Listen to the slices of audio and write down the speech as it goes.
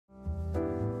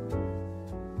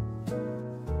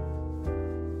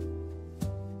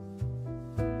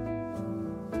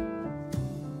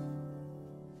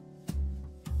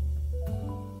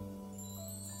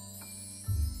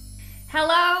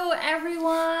Hello,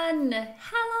 everyone.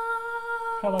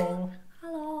 Hello. Hello.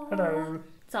 Hello. Hello.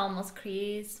 It's almost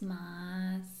Christmas.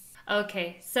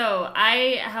 Okay, so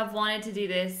I have wanted to do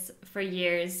this for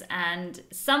years and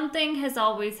something has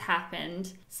always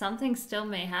happened. Something still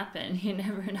may happen. You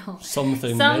never know.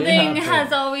 Something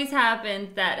has always happened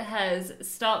that has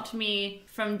stopped me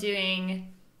from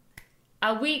doing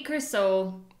a week or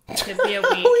so. Could be a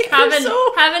week.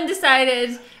 Haven't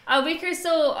decided. A week or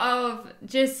so of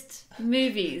just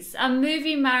movies. A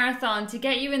movie marathon to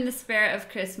get you in the spirit of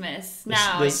Christmas.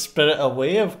 Now, the spirit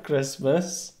away of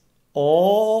Christmas.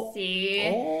 Oh.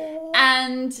 See? Oh.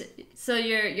 And so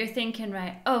you're thinking,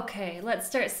 right, okay, let's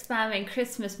start spamming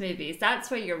Christmas movies.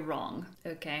 That's where you're wrong.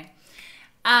 Okay.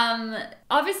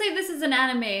 Obviously this is an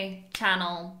anime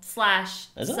channel /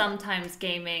 sometimes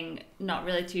gaming, not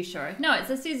really too sure. No, it's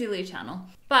a Suzy Lu channel.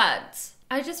 But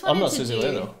I just wanted I'm not to Suzy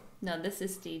Lu though. No, this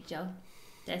is Steejo.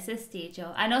 This is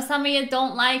Steejo. I know some of you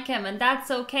don't like him and that's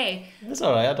okay. It's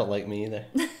alright, I don't like me either.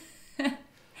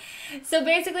 So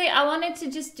basically, I wanted to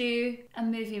just do a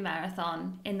movie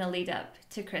marathon in the lead up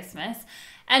to Christmas.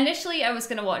 Initially, I was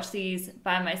going to watch these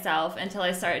by myself until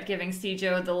I started giving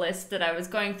Steejo the list that I was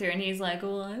going through, and he's like,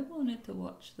 well, I wanted to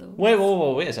watch those. Wait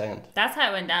a second. That's how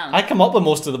it went down. I come up with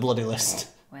most of the bloody list.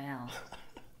 Well,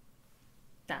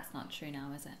 that's not true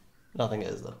now, is it? I think it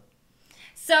is though.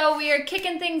 So we are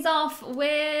kicking things off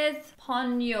with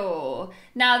Ponyo.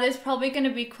 Now, there's probably going to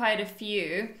be quite a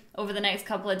few over the next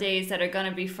couple of days that are going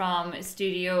to be from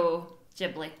Studio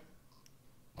Ghibli.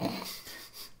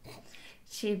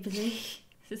 Ghibli?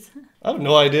 I have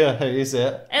no idea how you say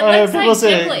it. It looks people like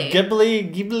say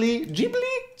Ghibli.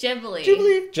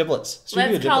 Giblets.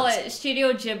 Let's call it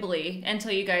Studio Ghibli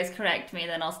until you guys correct me,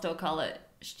 then I'll still call it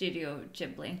Studio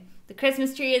Ghibli. The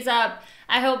Christmas tree is up.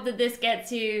 I hope that this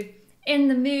gets you in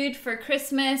the mood for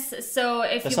Christmas. So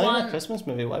if it's you want a Christmas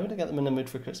movie, why would I get them in the mood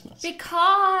for Christmas?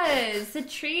 Because the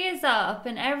tree is up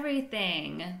and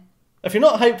everything. If you're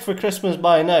not hyped for Christmas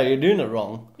by now, you're doing it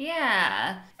wrong.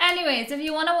 Yeah. Anyways, if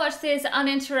you want to watch this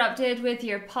uninterrupted with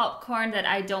your popcorn that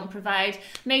I don't provide,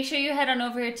 make sure you head on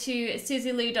over to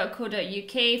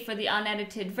suzylu.co.uk for the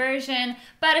unedited version.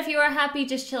 But if you are happy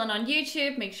just chilling on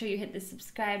YouTube, make sure you hit the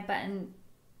subscribe button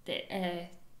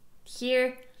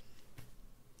here.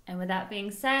 And with that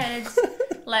being said,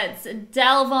 let's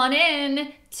delve on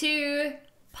in to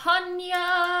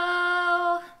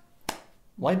Ponyo.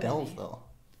 Why delve though?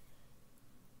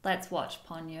 Let's watch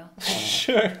Ponyo.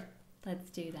 Sure.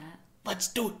 Let's do that. Let's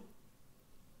do it.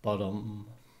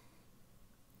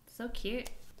 So cute.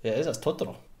 Yeah, it is. It's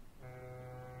Totoro.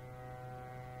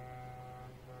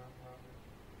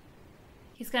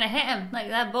 He's gonna hit him. Like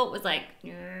that boat was like.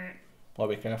 Well,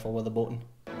 be careful with the boating.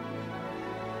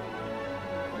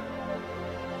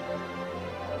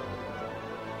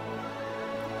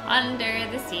 Under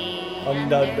the sea.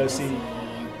 Under the sea.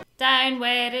 Down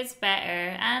where it's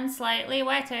better and slightly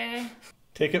wetter.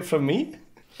 Take it from me?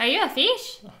 Are you a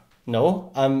fish?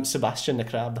 No, I'm Sebastian the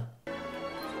crab.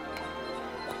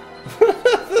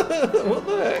 What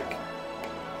the heck?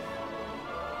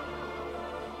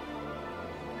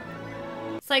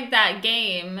 It's like that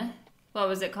game. What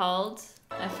was it called?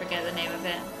 I forget the name of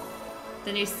it.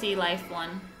 The new Sea Life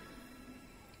one.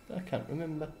 I can't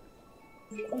remember.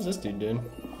 What's this dude doing?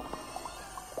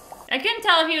 I couldn't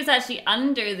tell if he was actually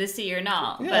under the sea or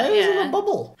not. Yeah, but he was in a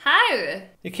bubble. How?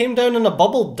 He came down in a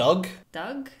bubble, Doug.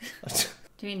 Doug?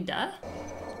 Do you mean duh?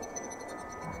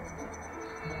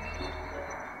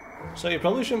 So you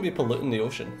probably shouldn't be polluting the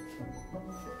ocean.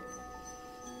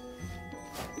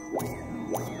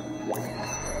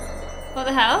 What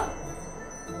the hell?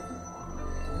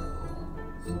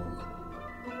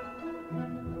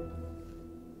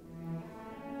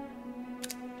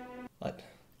 What?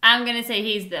 I'm gonna say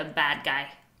he's the bad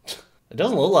guy. It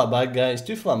doesn't look like a bad guy. He's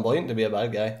too flamboyant to be a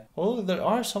bad guy. Oh, there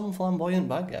are some flamboyant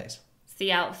bad guys. It's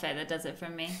the outfit that does it for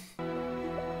me.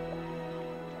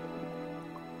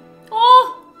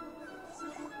 Oh!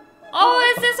 Oh,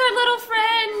 is this our little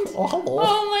friend? Oh, hello.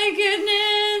 Oh my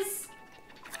goodness!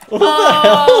 What the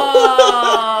hell?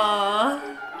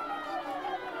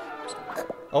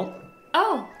 Oh.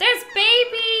 Oh, there's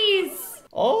babies!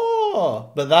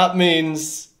 Oh, but that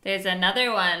means... There's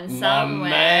another one My somewhere.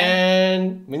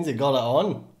 man. Means he got it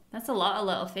on. That's a lot of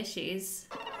little fishies.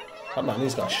 That man,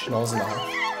 he's got a schnoz in the heart.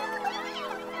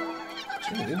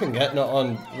 He's been getting it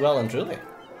on well and truly.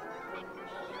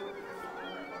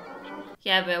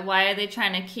 Yeah, but why are they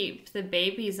trying to keep the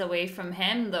babies away from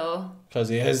him, though? Because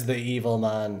he is the evil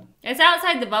man. It's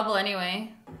outside the bubble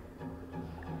anyway.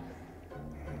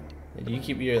 You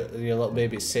keep your little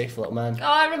baby safe, little man.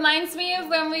 Oh, it reminds me of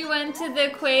when we went to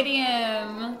the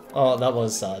aquarium. Oh, that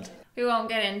was sad. We won't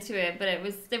get into it, but it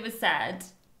was sad.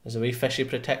 There's a wee fishy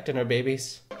protecting her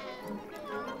babies.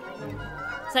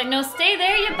 It's like, no, stay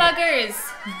there, you buggers.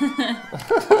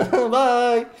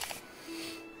 Bye.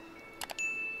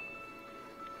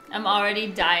 I'm already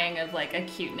dying of like a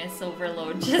cuteness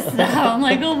overload just now. I'm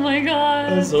like, oh my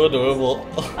god. That's so adorable.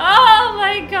 Oh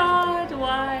my god,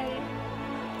 why?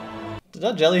 Did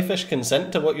that jellyfish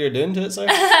consent to what you're doing to it, sir?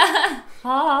 Ha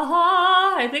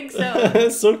ha, I think so.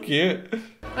 It's so cute.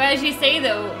 Well, as you say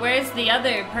though, where's the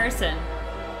other person?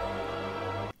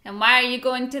 And why are you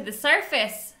going to the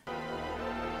surface?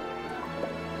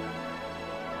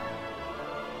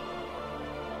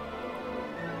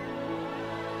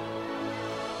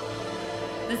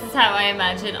 This is how I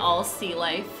imagine all sea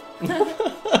life.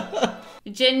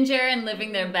 Ginger and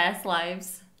living their best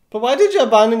lives. But why did you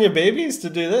abandon your babies to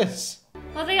do this?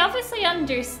 Well, they obviously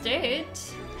understood.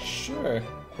 Sure.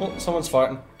 Oh, someone's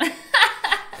farting.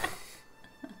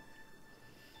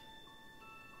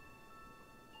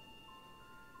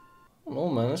 Oh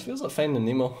man, this feels like Finding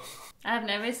Nemo. I've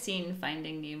never seen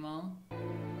Finding Nemo.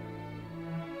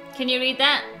 Can you read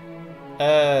that?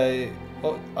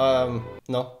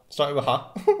 No. Started with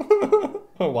ha.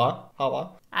 Or wa.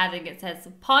 Ha-wa. I think it says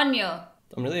Ponyo.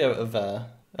 I'm really out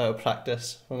of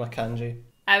practice with my kanji.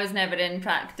 I was never in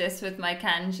practice with my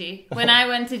kanji. When I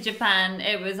went to Japan,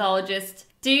 it was all just,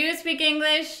 do you speak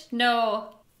English?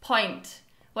 No. Point.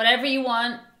 Whatever you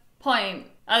want, point.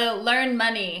 I'll learn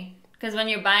money. Because when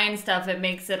you're buying stuff, it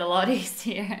makes it a lot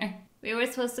easier. We were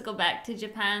supposed to go back to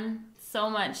Japan so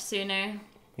much sooner.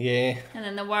 Yeah. And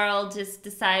then the world just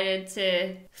decided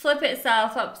to flip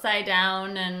itself upside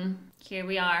down, and here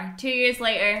we are. 2 years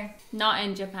later, not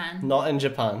in Japan. Not in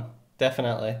Japan.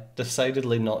 Definitely.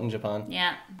 Decidedly not in Japan.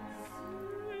 Yeah.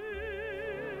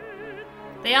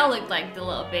 They all looked like the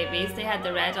little babies. They had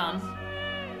the red on.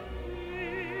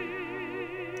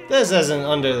 This isn't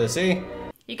Under the Sea.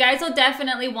 You guys will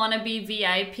definitely want to be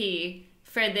VIP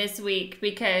for this week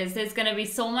because there's going to be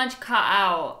so much cut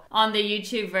out on the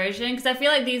YouTube version, because I feel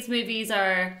like these movies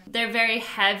they're very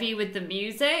heavy with the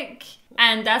music,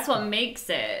 and that's what makes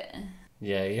it.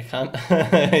 Yeah, you can't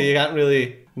you can't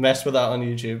really mess with that on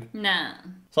YouTube. Nah.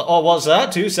 So, oh, what's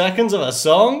that? 2 seconds of a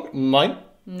song? Mine?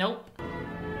 Nope.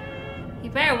 You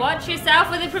better watch yourself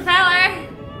with the propeller.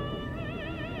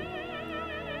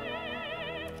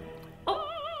 Oh.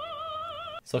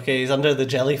 It's okay, he's under the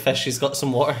jellyfish, he's got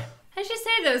some water. I should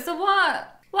say though, so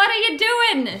what? What are you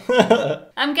doing?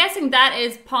 I'm guessing that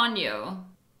is Ponyo.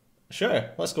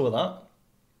 Sure, let's go with that.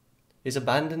 He's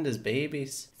abandoned his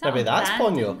babies. It's not Maybe that's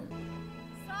Ponyo.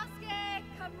 Sōsuke,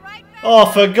 come right back. Oh,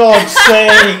 for God's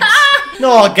sake!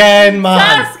 Not again,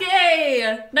 man!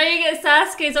 Sasuke! Now you get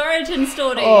Sasuke's origin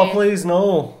story. Oh, please,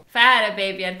 no. If I had a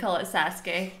baby, I'd call it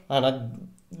Sasuke. And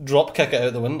I'd drop kick it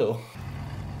out the window.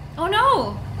 Oh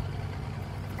no!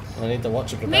 I need to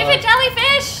watch it Move prepare. it,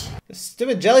 jellyfish!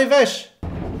 Stupid jellyfish!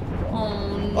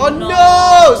 Oh Oh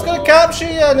no! It's gonna capture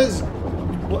you and it's...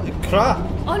 What crap?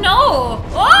 Oh no!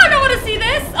 Oh, I don't want to see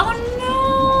this! Oh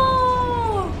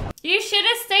no! You should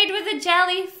have stayed with the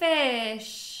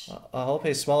jellyfish. I hope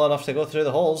he's small enough to go through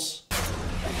the holes.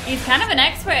 He's kind of an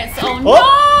expert, so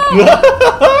Oh!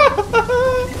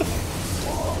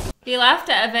 no! You laughed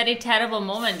at a very terrible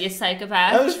moment, you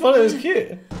psychopath. That was fun, it was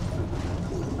cute.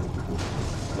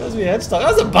 That was my head stuck.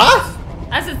 That was a bath!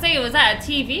 I was gonna say, was that a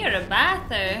TV or a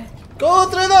bath or? Go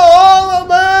through the hole, little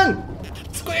man!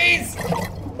 Squeeze!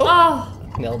 Oh,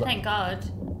 Nailed it. thank God.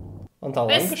 Until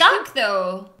But it's stuck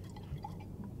though.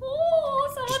 Oh,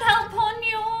 someone help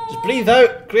Ponyo! Just breathe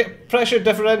out. Great pressure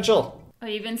differential. Oh,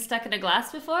 you've been stuck in a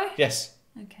glass before? Yes.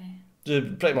 Okay.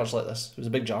 Pretty much like this. It was a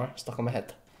big jar stuck on my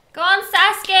head. Go on,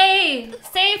 Sasuke!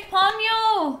 Save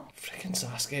Ponyo! Freaking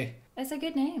Sasuke. It's a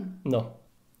good name. No.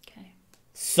 Okay.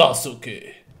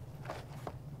 Sōsuke.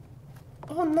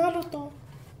 Oh, Naruto.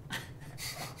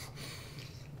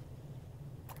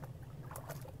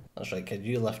 That's right, kid.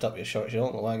 You lift up your shorts. You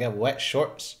don't want to get wet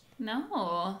shorts.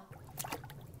 No.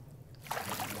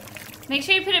 Make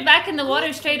sure you put it back in the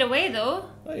water straight away, though.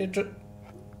 Oh, you're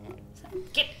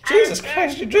Get Jesus out of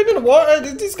Christ, you're draining the water.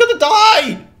 He's gonna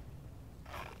die.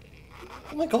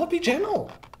 Oh my God, be gentle.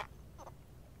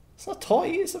 It's not a toy.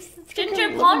 It's a freaking Ginger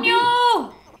living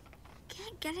Ponyo!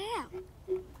 Can't get it out.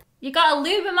 You gotta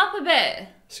lube him up a bit. being.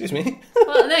 Excuse me.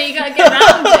 Well, no, you gotta get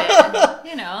around it.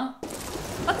 You know.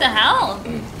 What the hell?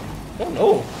 Oh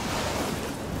no.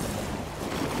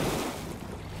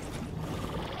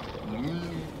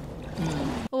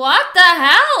 What the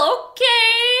hell?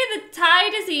 Okay, the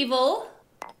tide is evil.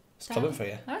 It's coming for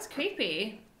you. That was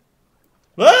creepy.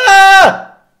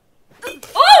 Ah!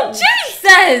 Oh,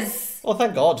 Jesus! Oh,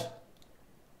 thank God.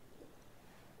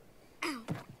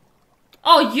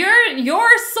 Oh,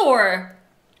 you're sore.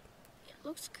 It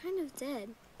looks kind of dead.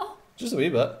 Oh, Just a wee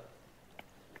bit.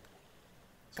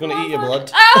 It's gonna eat your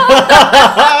blood.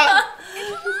 Oh!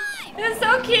 It's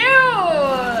so cute.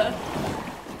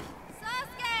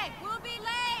 Sasuke, we'll be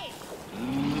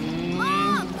late.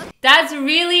 Mom! That's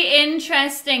really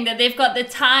interesting that they've got the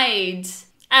tide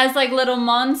as like little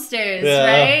monsters, Yeah.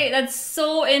 right? That's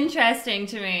so interesting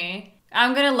to me.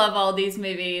 I'm gonna love all these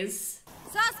movies.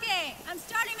 Sasuke, I'm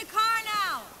starting the car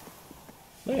now.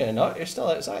 No, you're not. You're still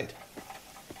outside.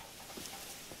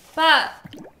 But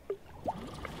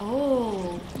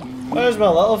oh, Where's my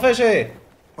little fishy?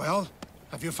 Well,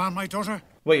 have you found my daughter?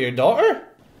 Wait, your daughter?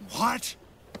 What?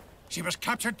 She was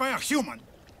captured by a human.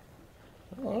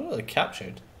 Oh, not really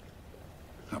captured.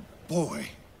 A boy.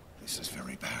 This is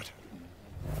very bad.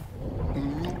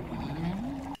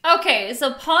 okay.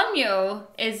 So Ponyo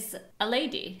is a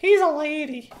lady. He's a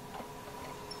lady.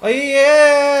 Oh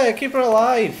yeah, keep her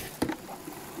alive.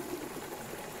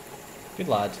 Good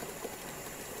lad.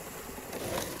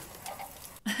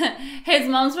 His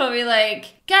mom's probably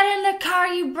like, "Get in the car,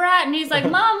 you brat!" And he's like,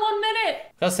 "Mom, 1 minute."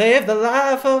 I'll save the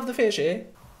life of the fishy.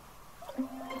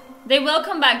 They will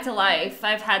come back to life.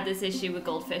 I've had this issue with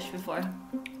goldfish before.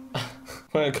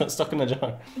 When it got stuck in the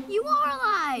jar. You are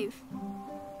alive.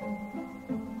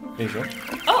 Are you sure?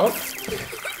 Oh,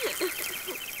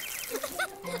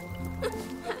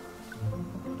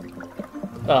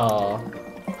 Oh.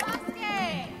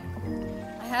 Sasuke,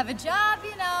 I have a job,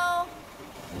 you know.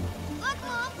 Look,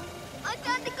 Mom, I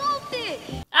got the goldfish.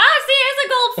 ah, see, it's a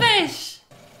goldfish.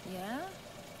 Yeah?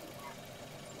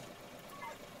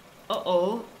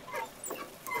 Uh-oh.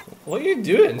 What are you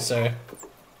doing, sir?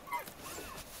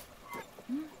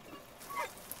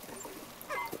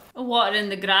 Watering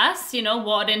the grass, you know,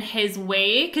 watering his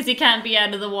way, because he can't be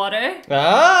out of the water.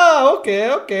 Ah, okay,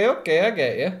 I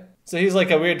get you. So he's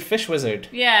like a weird fish wizard.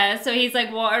 Yeah, so he's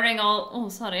like watering all, oh,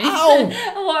 sorry. Ow!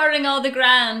 watering all the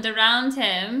ground around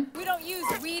him. We don't use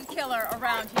weed killer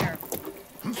around here.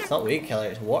 It's not weed killer,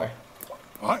 it's water.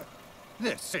 What?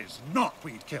 This is not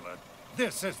weed killer.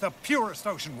 This is the purest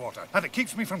ocean water, and it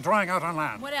keeps me from drying out on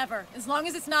land. Whatever, as long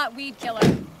as it's not weed killer.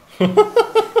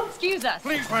 Excuse us.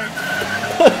 Please wait.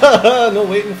 No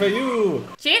waiting for you.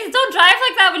 Jesus, don't drive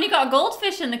like that when you got a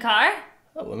goldfish in the car.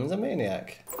 That woman's a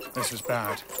maniac. This is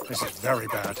bad. This is very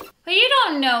bad. But you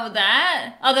don't know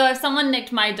that. Although if someone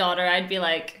nicked my daughter, I'd be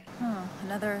like, Oh,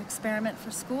 another experiment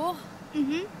for school?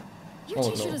 Mm-hmm. Your Oh,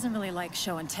 teacher no. doesn't really like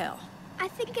show and tell. I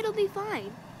think it'll be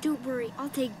fine. Don't worry, I'll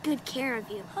take good care of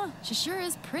you. Huh, she sure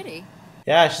is pretty.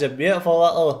 Yeah, she's a beautiful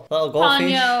little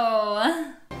goldfish.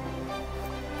 Ponyo.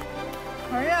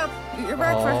 Hurry up, eat your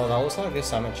breakfast. Oh, that looks like a good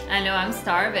sandwich. I know, I'm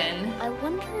starving. I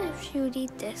wonder if she would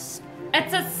eat this.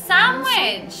 It's a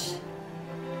sandwich.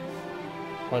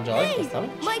 Would you like the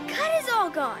sandwich? My cut is all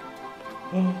gone.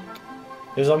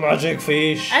 There's a magic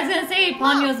fish. I was gonna say,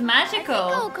 Ponyo's I'll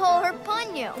magical. call her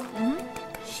Ponyo.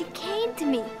 She came to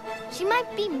me. She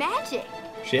might be magic.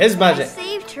 She is I magic.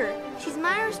 saved her. She's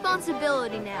my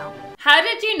responsibility now. How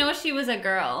did you know she was a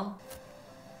girl?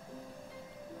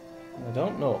 I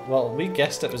don't know. Well, we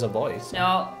guessed it was a boy. So.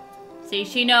 No. See,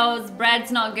 she knows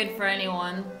bread's not good for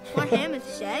anyone. Want ham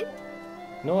instead?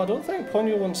 No, I don't think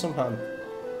Ponyo wants some ham.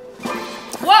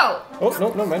 Whoa! Oh, no,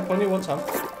 never mind. Ponyo wants ham.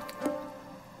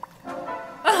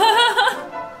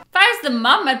 If I was the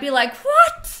mum, I'd be like,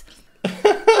 what?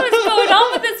 What is going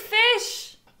on with this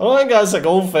fish? I don't think that's a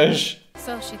goldfish.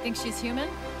 So she thinks she's human?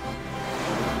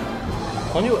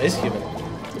 Ponyo is human.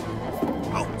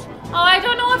 Out. Oh, I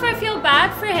don't know if I feel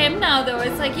bad for him now, though.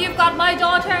 It's like, you've got my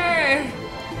daughter.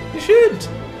 You should.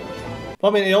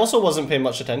 Well, I mean, he also wasn't paying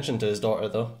much attention to his daughter,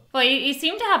 though. Well, he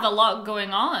seemed to have a lot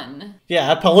going on.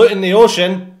 Yeah, polluting the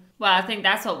ocean. Well, I think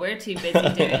that's what we're too busy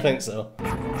I doing. think so.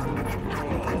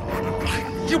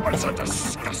 Humans are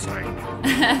disgusting.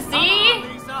 See?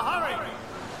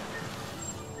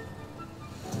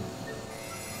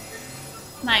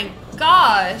 My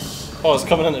gosh. Oh, it's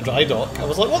coming into dry dock. I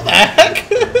was like, what the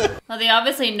heck? Well, they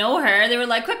obviously know her. They were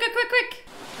like, quick, quick, quick, quick.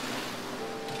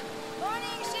 Morning,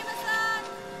 Shima-san.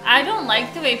 I don't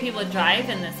like the way people drive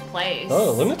in this place.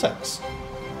 Oh, lunatics.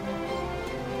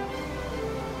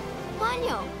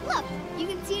 Ponyo, look, you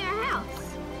can see our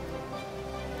house.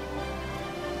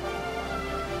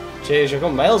 Jeez, you're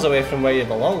going miles away from where you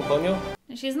belong, Ponyo.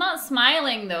 She's not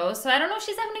smiling, though, so I don't know if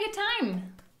she's having a good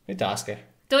time. Need to ask her.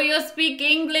 Do you speak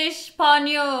English,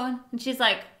 Ponyo? And she's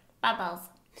like, bubbles.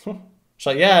 She's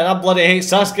like, yeah, and I bloody hate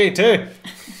Sasuke too.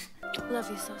 Love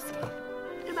you, Sōsuke.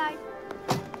 Goodbye.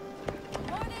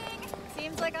 Morning!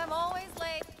 Seems like I'm always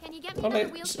late. Can you get me Alright,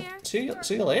 another wheelchair?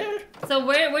 see you later. So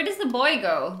where does the boy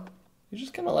go? You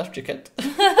just kind of left your kid.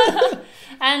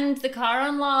 And the car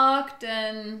unlocked,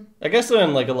 and... I guess they're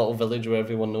in like a little village where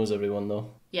everyone knows everyone though.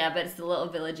 Yeah, but it's the little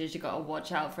villages you gotta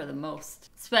watch out for the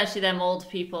most. Especially them old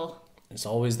people. It's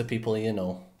always the people you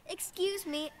know. Excuse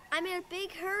me, I'm in a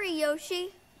big hurry,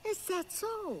 Yoshi. Is that so?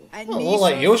 Oh, look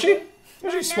like Yoshi?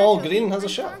 Yoshi's small, Naturally, green, has a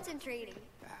I'm shot. concentrating.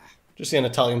 Just see an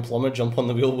Italian plumber jump on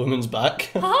the wheel woman's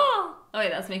back. Oh wait,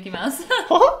 that's Mickey Mouse.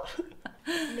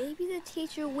 Maybe the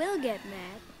teacher will get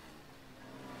mad.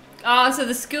 Oh, so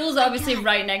the school's obviously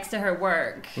right next to her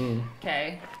work.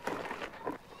 Okay.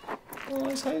 Oh,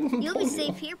 he's hiding You'll be Ponyo.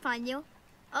 safe here, Ponyo.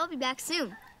 I'll be back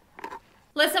soon.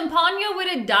 Listen, Ponyo would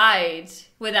have died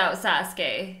without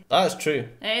Sasuke. That's true.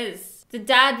 It is. The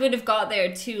dad would have got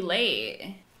there too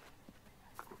late.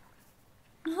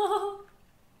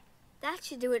 That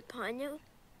should do it, Ponyo.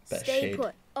 Bit of Stay shade.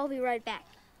 put. I'll be right back.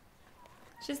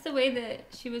 Just the way that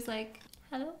she was like,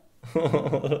 hello?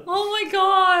 Oh my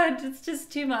god, it's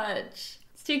just too much.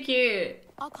 It's too cute.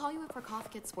 I'll call you if her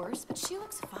cough gets worse, but she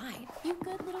looks fine. You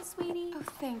good, little sweetie? Oh,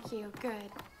 thank you.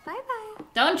 Good. Bye-bye.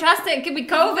 Don't trust it, it could be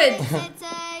COVID.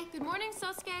 Sensei. Good morning,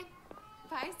 Sōsuke.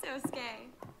 Bye, Sōsuke.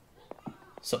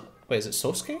 So, wait, is it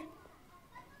Sōsuke?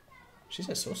 She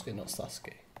said Sōsuke, not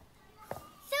Sasuke.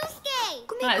 Sōsuke!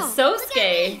 Ah, it's Look at Sōsuke.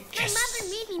 me. Yes. My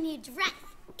mother made me a new dress.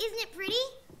 Isn't it pretty?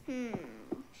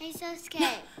 Hey, Sōsuke.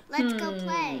 Let's go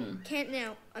play. Can't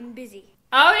now. I'm busy.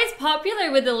 Oh, he's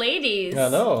popular with the ladies. I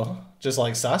know. Just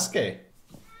like Sasuke.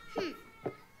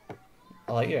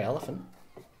 I like your elephant.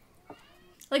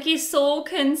 Like, he's so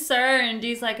concerned.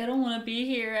 He's like, I don't want to be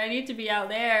here. I need to be out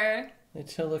there. Need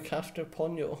to look after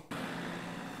Ponyo.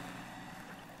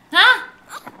 Huh?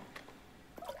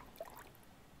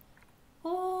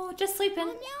 Oh, just sleeping.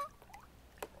 Ponyo?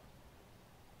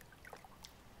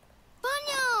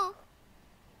 Ponyo!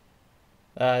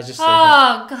 Just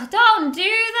Oh, God, don't do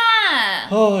that.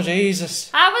 Oh,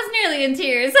 Jesus. I was nearly in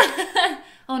tears.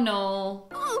 Oh, no.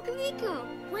 Oh, Kamiko,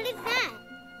 what is that?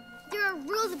 There are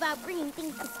rules about bringing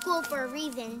things to school for a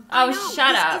reason. Oh, I know,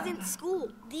 shut up. This isn't school.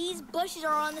 These bushes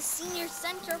are on the senior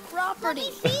center property.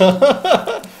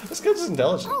 This kid's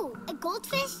intelligent. Oh, a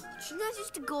goldfish? She's not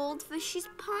just a goldfish, she's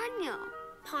Ponyo.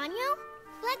 Ponyo?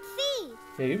 Let's see.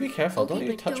 Yeah, you be careful. Don't you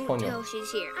but touch don't Ponyo. tell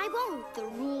she's here. I won't. The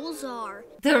rules are.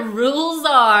 The rules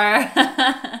are...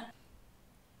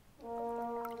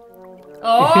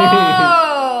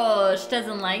 Oh, she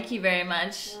doesn't like you very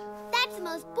much. That's the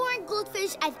most boring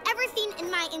goldfish I've ever seen in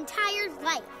my entire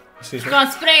life. Excuse me. Go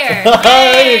on, spray her.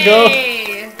 There you go.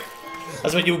 Yay.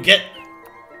 That's what you get.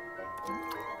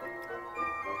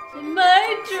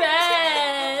 My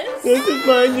dress. This is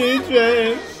my new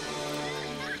dress.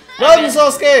 Run,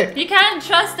 Sasuke! You can't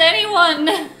trust anyone.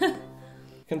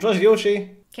 Can trust Yoshi.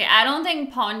 Okay, I don't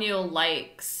think Ponyo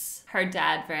likes her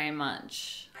dad very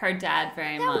much. That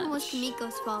That was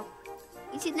Kamiko's fault.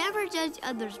 You should never judge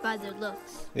others by their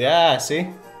looks. Yeah, see?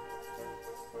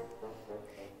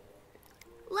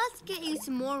 Let's get you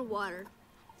some more water.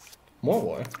 More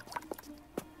water.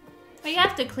 But you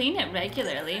have to clean it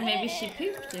regularly. Maybe she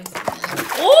pooped or something.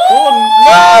 Oh, Oh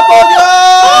no, Ponyo!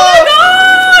 my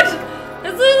god!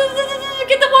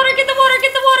 Get the water, get the water,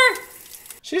 get the water!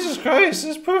 Jesus Christ,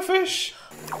 this poor fish.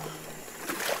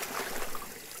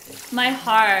 My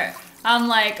heart. I'm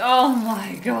like, oh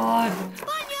my god.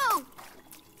 Ponyo!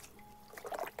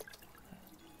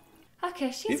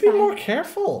 Okay, she's You be fine. more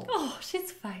careful. Oh,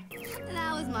 she's fine.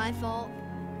 That was my fault.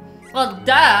 Well,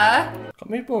 duh.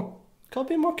 Gotta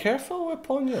be more careful with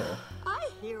Ponyo. I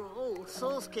hear old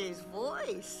Sōsuke's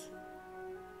voice.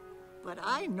 But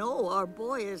I know our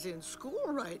boy is in school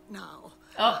right now.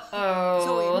 Uh-oh.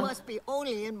 So it must be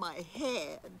only in my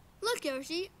head. Look,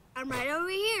 Yoshi, I'm right over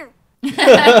here.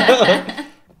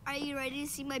 Are you ready to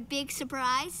see my big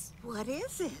surprise? What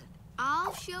is it?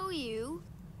 I'll show you.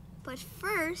 But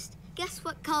first, guess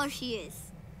what color she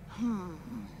is?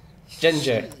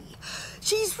 Ginger.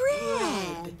 She's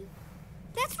red.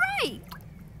 That's right.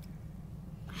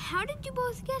 How did you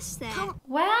both guess that?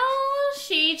 Well,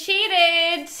 she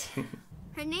cheated.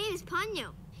 Her name is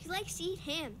Ponyo. She likes to eat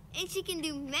ham, and she can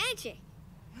do magic.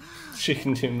 She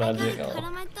can do magic. I got a cut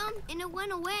on my thumb, and it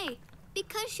went away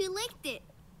because she licked it.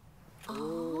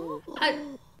 Oh.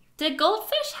 Did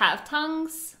goldfish have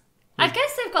tongues? I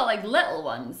guess they've got like little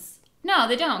ones. No,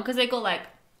 they don't, because they go like...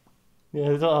 Yeah,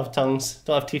 they don't have tongues.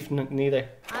 Don't have teeth neither.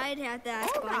 I'd have to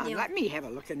ask Hold on, Ponyo. let me have a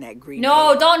look in that green.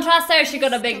 No, don't trust her. She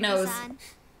got a big nose. Son.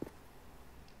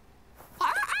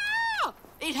 Ah!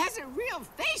 It has a real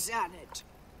face on it.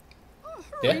 Oh,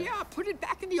 hurry up, put it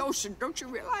back in the ocean. Don't you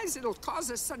realize it'll cause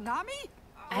a tsunami?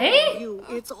 Hey? You,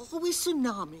 it's always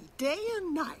tsunami, day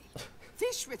and night.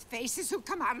 Fish with faces who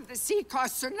come out of the sea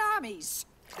cause tsunamis.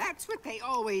 That's what they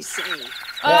always say.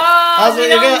 Oh, we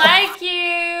don't like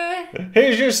you.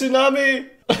 Here's your tsunami.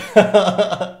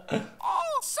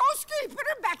 Oh, Sōsuke, put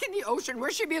her back in the ocean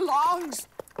where she belongs.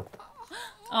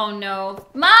 Oh no.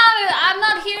 Mom, I'm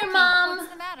not here, Mom. What's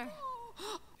the matter?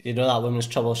 You know that woman's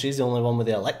trouble. She's the only one with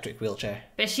the electric wheelchair.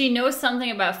 But she knows something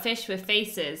about fish with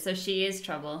faces, so she is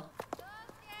trouble.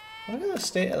 Look at the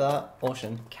state of that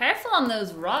ocean. Careful on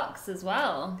those rocks as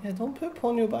well. Yeah, don't put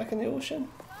Ponyo back in the ocean.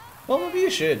 Well, maybe you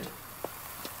should.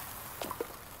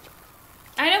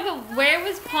 I know, but where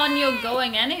was Ponyo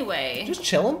going anyway? Just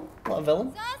chilling, not a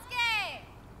villain. Sōsuke!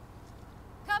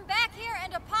 Come back here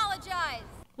and apologize.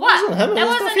 What? Wasn't him, it That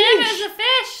was the wasn't him, it fish. was a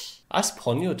fish. Ask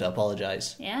Ponyo to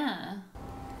apologise. Yeah.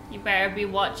 You better be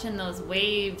watching those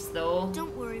waves, though.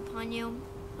 Don't worry, Ponyo.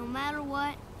 No matter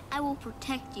what, I will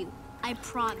protect you. I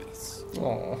promise.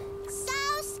 Aww.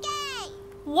 Sōsuke!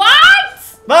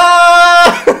 What?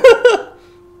 Ah!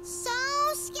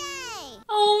 Sōsuke!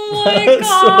 Oh my That's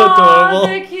so god, adorable.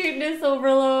 the cuteness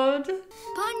overload.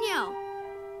 Ponyo!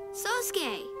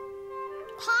 Sōsuke!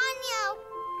 Ponyo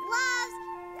loves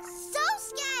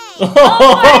Sōsuke!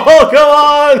 Oh, come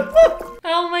on!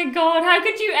 Oh my god, how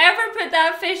could you ever put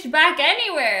that fish back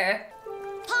anywhere?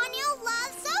 Ponyo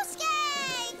loves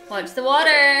Sōsuke! Watch the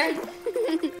water.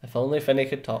 If only Finny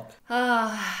could talk.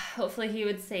 Ah, hopefully he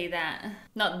would say that.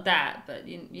 Not that, but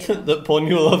you know. That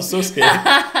Ponyo loves Sōsuke.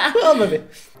 Well, maybe.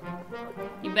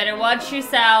 You better watch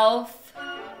yourself.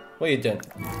 What are you doing?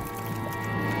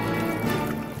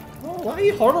 Oh, why are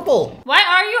you horrible? Why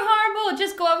are you horrible?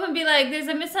 Just go up and be like, there's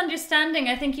a misunderstanding.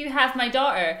 I think you have my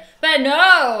daughter. But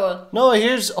no! No,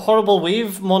 here's horrible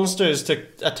wave monsters to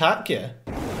attack you.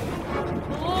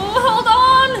 Oh, hold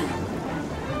on!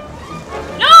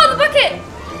 No, the bucket!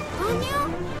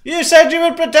 Ponyo? You said you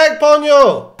would protect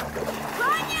Ponyo!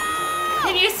 Ponyo!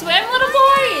 Can you swim, little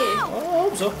boy? Oh, I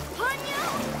hope so. Ponyo!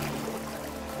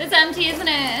 It's empty, isn't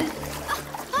it?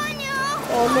 Ponyo!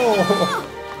 Oh no.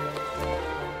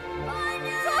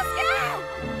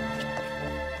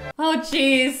 Oh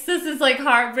jeez, this is like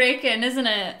heartbreaking, isn't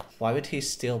it? Why would he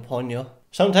steal Ponyo?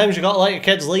 Sometimes you gotta let your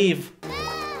kids leave.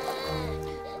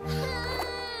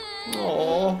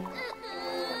 Aww.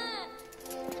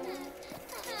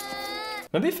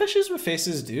 Maybe fishes with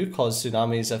faces do cause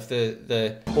tsunamis if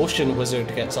the ocean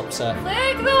wizard gets upset.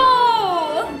 Look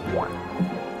though!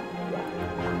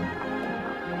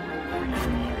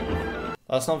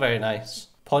 That's not very nice.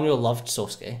 Ponyo loved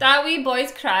Sōsuke. That wee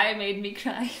boy's cry made me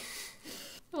cry.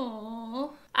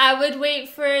 Aww. I would wait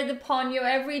for the Ponyo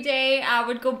every day. I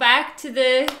would go back to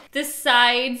the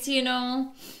sides, you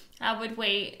know. I would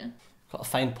wait. Gotta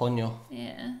find Ponyo.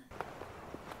 Yeah.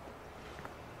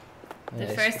 The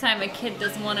Nice. first time a kid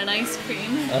doesn't want an ice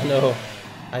cream. I know.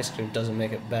 Ice cream doesn't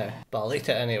make it better, but I'll eat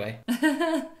it anyway.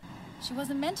 She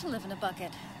wasn't meant to live in a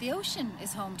bucket. The ocean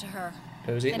is home to her.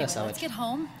 Who's eating Anyway, a sandwich? let's get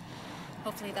home.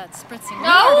 Hopefully that spritzing No!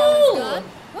 weirdo is good.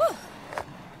 Whew.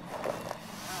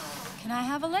 Can I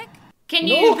have a lick? Can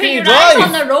No, you put can you your eyes drive?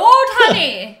 on the road,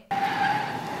 honey?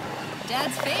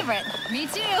 Dad's favorite. Me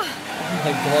too. Oh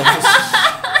my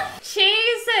god.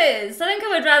 Jesus! I think I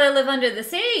would rather live under the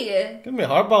sea. Give me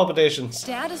heart palpitations.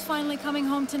 Dad is finally coming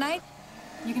home tonight.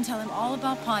 You can tell him all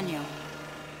about Ponyo.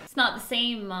 It's not the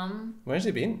same, Mum. Where's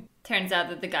he been? Turns out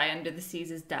that the guy under the sea is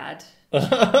his dad.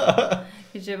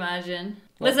 Could you imagine?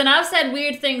 Listen, I've said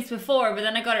weird things before, but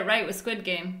then I got it right with Squid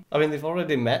Game. I mean, they've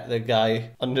already met the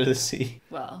guy under the sea.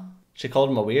 Well, She called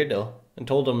him a weirdo and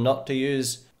told him not to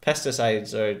use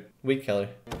pesticides or weed killer.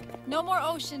 No more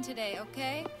ocean today,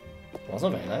 okay? Well, that's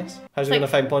not very nice. How's he Like- gonna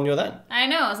find Ponyo then? I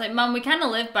know. I was like, Mum, we kind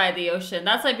of live by the ocean.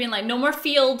 That's like being like, no more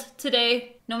field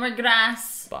today. No more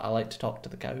grass. But I like to talk to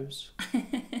the cows.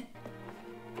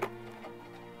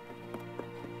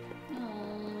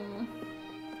 Aw.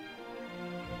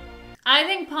 I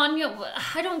think Ponyo...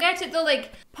 I don't get it though.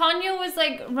 Like, Ponyo was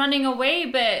like running away,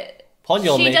 but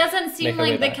Ponyo she make- doesn't seem make her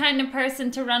way like the back. kind of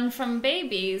person to run from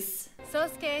babies.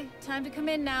 Sōsuke, time to come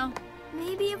in now.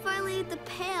 Maybe if I leave the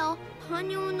pail,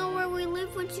 Ponyo will know where we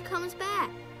live when she comes back.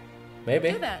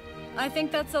 Maybe. Do that. I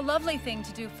think that's a lovely thing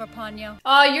to do for Ponyo.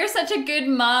 Oh, you're such a good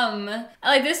mum.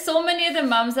 Like, there's so many other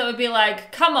mums that would be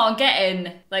like, come on, get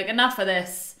in. Like, enough of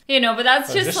this. You know, but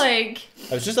that's just like...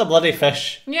 It was just a bloody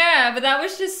fish. Yeah, but that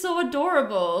was just so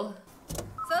adorable.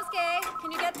 Sōsuke,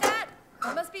 can you get that?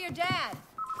 That must be your dad.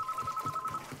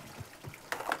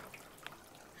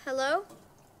 Hello?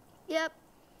 Yep,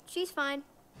 she's fine.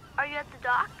 Are you at the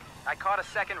dock? I caught a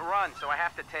second run, so I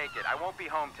have to take it. I won't be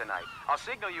home tonight. I'll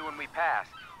signal you when we pass.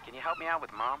 Can you help me out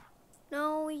with Mom?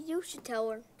 No, you should tell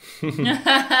her.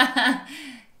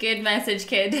 Good message,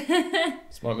 kid.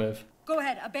 Smart move. Go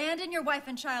ahead, abandon your wife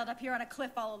and child up here on a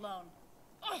cliff all alone.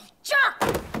 Oh, jerk!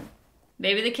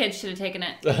 Maybe the kids should have taken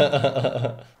it.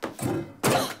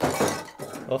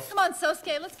 Come on,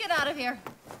 Sōsuke, let's get out of here.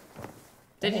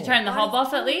 Did you turn the hob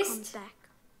off at least?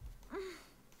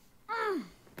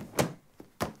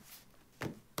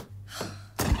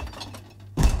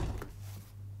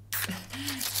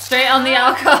 Straight on the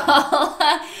alcohol.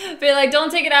 Be like, don't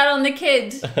take it out on the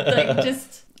kid. Like,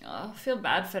 just, oh, I feel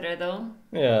bad for her though.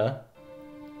 Yeah.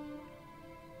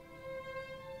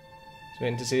 He's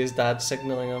waiting to see his dad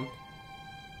signaling him.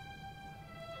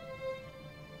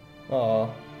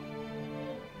 Aww.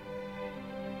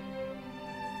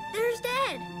 There's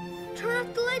Dad. Turn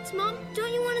off the lights, Mom.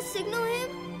 Don't you want to signal him?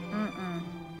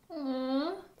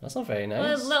 Aww. That's not very nice.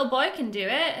 Well, the little boy can do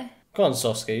it. Go on,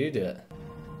 Sōsuke, you do it.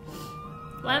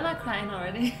 Why am I crying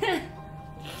already?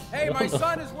 Hey, my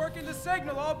son is working the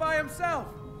signal all by himself.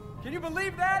 Can you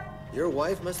believe that? Your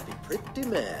wife must be pretty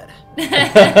mad.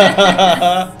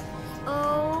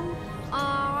 O-R-R-Y.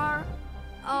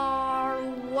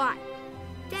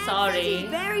 Dad Sorry. says he's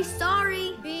very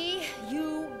sorry. B-U-G-O-F-F.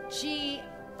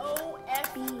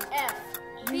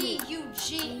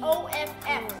 B-U-G-O-F-F.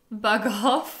 Bug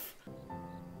off.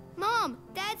 Mom,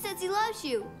 Dad says he loves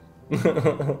you.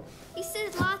 He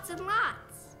says lots and lots.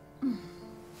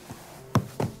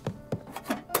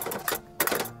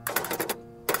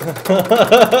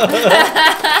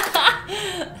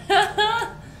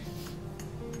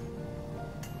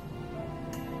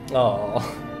 Aww.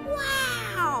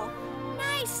 Wow!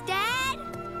 Nice, Dad!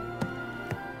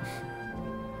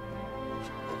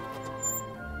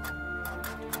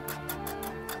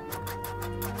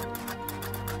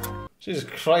 Jesus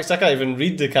Christ, I can't even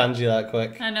read the kanji that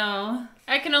quick. I know.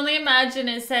 I can only imagine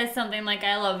it says something like,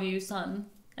 I love you, son.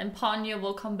 And Ponyo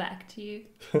will come back to you.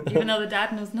 Even though the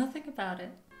dad knows nothing about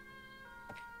it.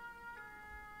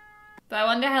 But I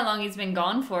wonder how long he's been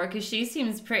gone for, because she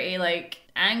seems pretty, like,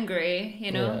 angry,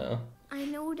 you know? Yeah. I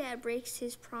know Dad breaks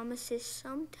his promises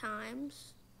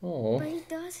sometimes. Aww. But he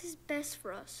does his best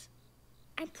for us.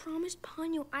 I promised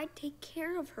Ponyo I'd take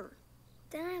care of her.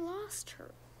 Then I lost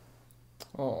her.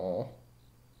 Aww.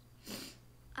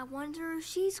 I wonder if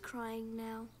she's crying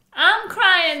now. I'm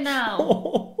crying now!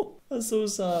 Oh, that's so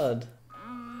sad.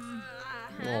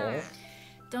 Aww.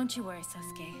 Don't you worry,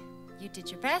 Sōsuke. You did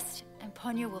your best, and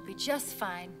Ponyo will be just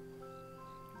fine.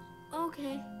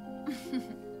 Okay.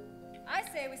 I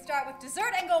say we start with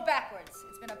dessert and go backwards.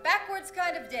 It's been a backwards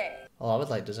kind of day. Oh, I would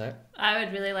like dessert. I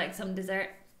would really like some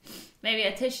dessert. Maybe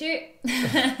a tissue.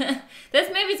 This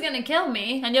movie's gonna kill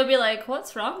me, and you'll be like,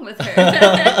 what's wrong with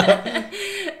her?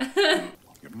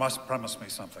 You must promise me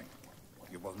something.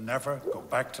 You will never go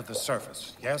back to the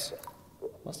surface, yes?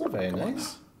 That's not very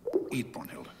nice. Eat,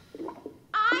 Brunhilde.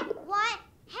 I want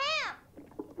ham!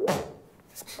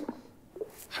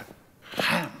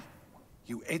 Ham?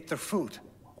 You ate their food.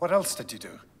 What else did you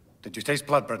do? Did you taste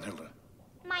blood, Brunhilde?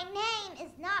 My name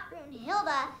is not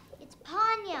Brunhilde, it's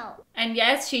Ponyo. And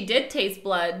yes, she did taste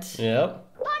blood. Yep.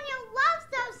 Ponyo loves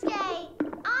Sōsuke.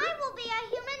 I will be a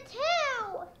human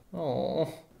too. Aww.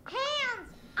 Hands!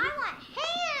 I want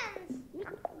hands!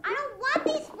 I don't want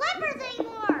these flippers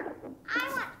anymore. I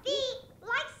want feet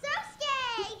like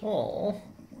Sōsuke. Aww.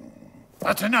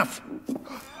 That's enough!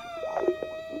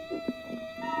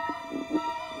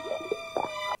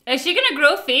 Is she gonna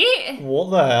grow feet? What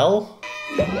the hell?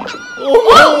 Oh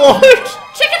my lord!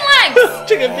 Chicken legs!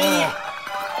 Chicken feet!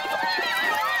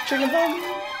 Chicken bum!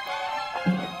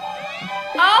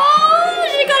 Oh,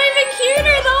 she got even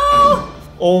cuter though!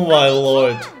 Oh my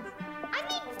lord. I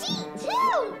mean feet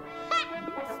too.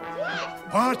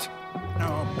 What?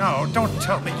 No, don't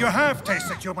tell me. You have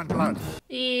tasted human blood.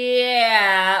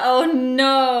 Yeah, oh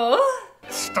no.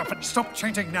 Stop it. Stop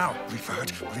chanting now.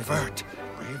 Revert.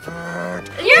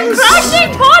 You're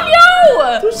crushing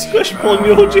Ponyo! Don't squish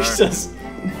Ponyo, Jesus.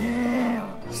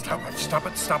 Stop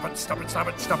it.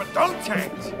 Don't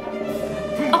change.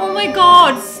 Oh my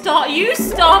god, stop. You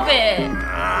stop it.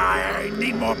 I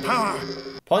need more power.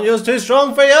 Ponyo's too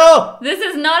strong for you! This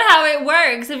is not how it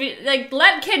works. If you, like,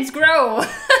 let kids grow.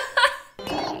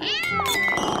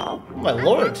 Oh my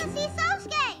lord. See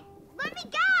Sōsuke. Let me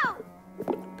go.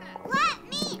 Let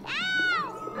me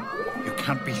out. You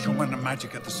can't be human and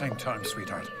magic at the same time,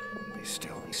 sweetheart. Be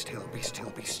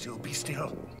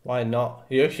still. Why not?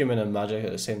 You're human and magic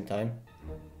at the same time.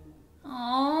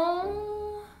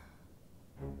 Oh.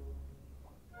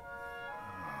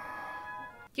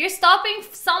 You're stopping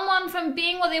someone from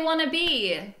being what they want to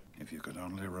be. If you could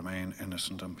only remain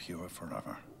innocent and pure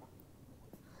forever.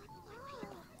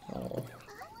 Oh.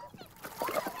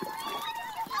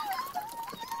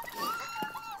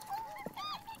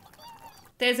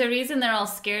 There's a reason they're all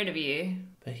scared of you.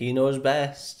 But he knows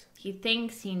best. He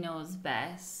thinks he knows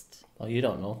best. Well, you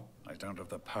don't know. I don't have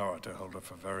the power to hold her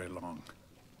for very long.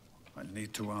 I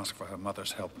need to ask for her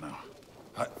mother's help now.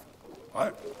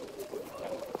 What?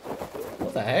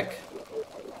 What the heck?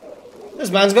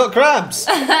 This man's got crabs!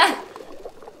 Ha!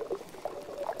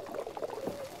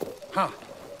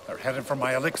 They're headed for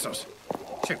my elixirs.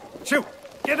 Shoot! Shoot!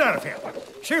 Get out of here!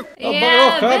 Shoot!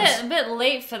 Yeah, a bit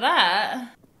late for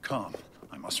that. Calm.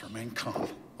 I must remain calm.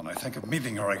 When I think of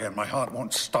meeting her again, my heart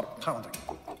won't stop pounding.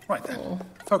 Right then.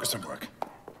 Focus on work.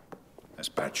 This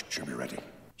batch should be ready.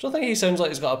 Do you think he sounds like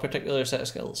he's got a particular set of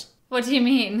skills? What do you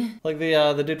mean? Like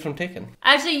the dude from Taken.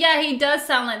 Actually, yeah, he does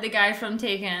sound like the guy from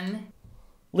Taken.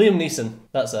 Liam Neeson.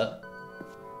 That's it.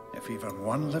 If even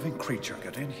one living creature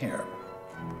got in here.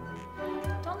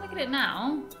 Don't look at it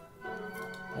now.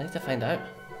 I need to find out.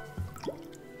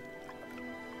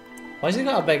 Why's he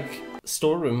got a big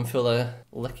storeroom full of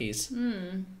lickies?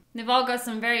 They've all got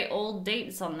some very old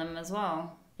dates on them as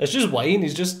well. It's just wine,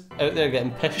 he's just out there getting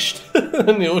pished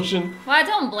in the ocean. Well, I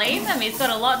don't blame him, he's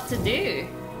got a lot to do.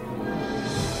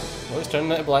 Oh, he's turning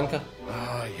into Blanca.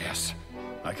 Ah, yes.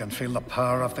 I can feel the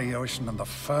power of the ocean in the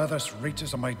furthest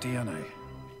reaches of my DNA.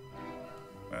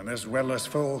 When this well is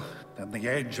full, then the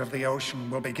age of the ocean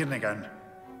will begin again.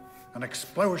 An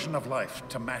explosion of life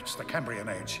to match the Cambrian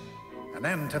age. An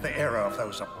end to the era of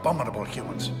those abominable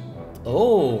humans.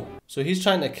 Oh, so he's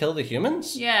trying to kill the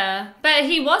humans? Yeah, but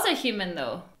he was a human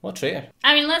though. What traitor?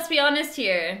 I mean, let's be honest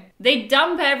here. They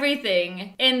dump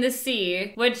everything in the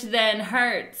sea, which then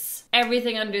hurts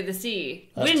everything under the sea.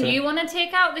 That's Wouldn't true. you want to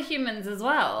take out the humans as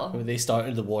well? They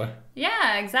started the war.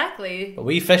 Yeah, exactly. But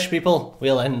we fish people,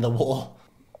 we'll end the war.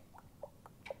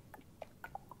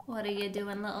 What are you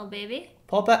doing, little baby?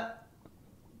 Pop it.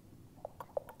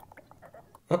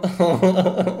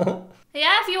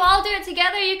 Yeah, if you all do it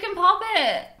together, you can pop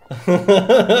it.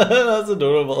 That's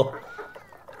adorable.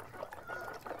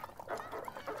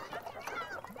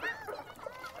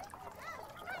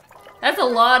 That's a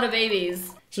lot of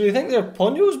babies. So do you think they're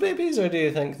Ponyo's babies, or do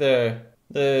you think they're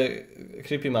the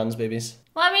creepy man's babies?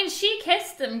 Well, I mean, she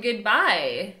kissed them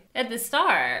goodbye at the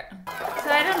start. So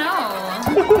I don't know.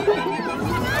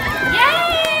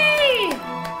 Yay!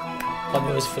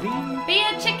 Ponyo is free. Be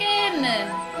a chicken!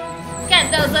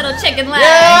 Get those little chicken legs!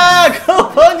 Yeah! Go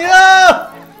Ponyo!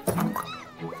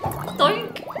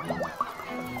 Doink!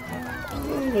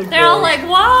 Oh, they're all like,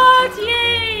 what?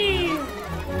 Yay!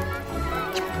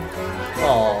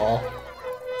 Aww.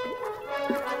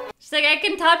 She's like, I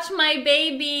can touch my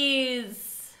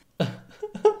babies.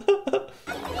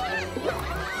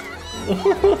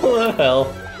 What the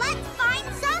hell? Let's find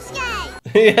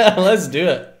Sōsuke! Yeah, let's do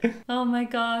it. Oh my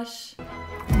gosh.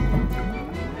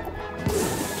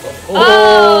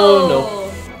 Oh, no.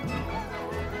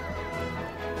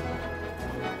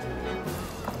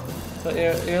 But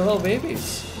you're little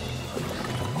babies.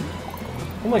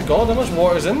 Oh my god, how much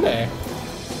water's in there?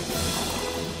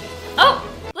 Oh!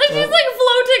 Look, she's like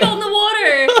floating on the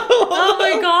water! Oh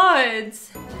my god!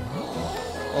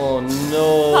 Oh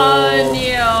no.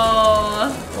 Ponyo!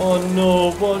 Oh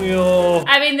no, Ponyo.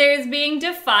 I mean, there's being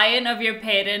defiant of your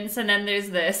parents, and then there's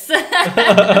this.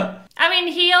 I mean,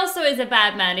 he also is a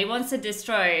bad man. He wants to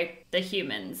destroy the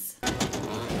humans.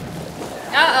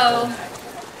 Uh-oh.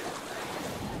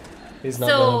 He's not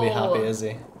gonna be happy, is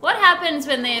he? What happens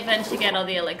when they eventually get all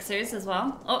the elixirs as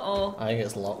well? Uh-oh. I think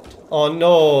it's locked. Oh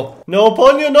no! No,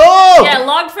 Ponyo, no! Yeah,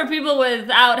 locked for people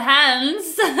without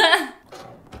hands.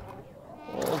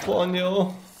 Oh,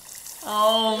 Ponyo.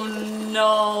 Oh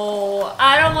no.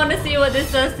 I don't want to see what this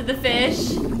does to the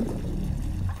fish.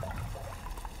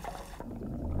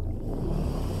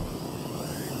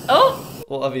 Oh!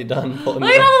 What have you done, Ponyo?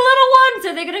 Look at all the little ones!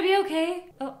 Are they gonna be okay?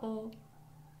 Uh-oh.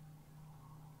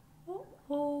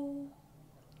 Uh-oh.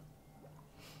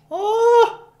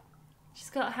 Oh! She's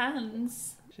got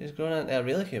hands. She's grown into a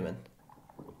real human.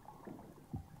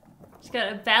 She's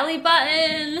got a belly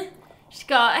button. She's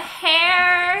got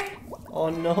hair. Oh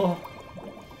no.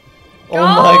 Oh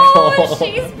my god.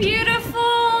 She's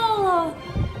beautiful.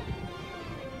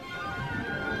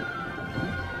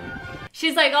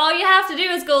 She's like, all you have to do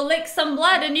is go lick some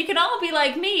blood and you can all be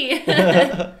like me.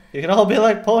 You can all be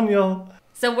like Ponyo.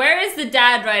 So where is the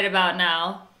dad right about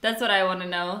now? That's what I want to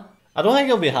know. I don't think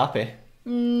he'll be happy.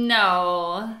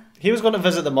 No. He was going to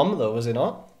visit the mum though, was he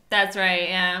not? That's right,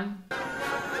 yeah.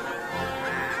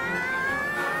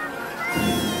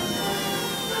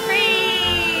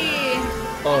 Free!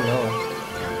 Oh no.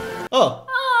 Oh.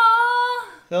 Aww.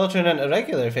 They all turn into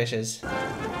regular fishes.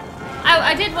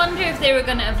 I did wonder if they were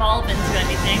going to evolve into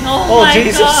anything. Oh, Oh, my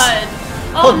Jesus. god.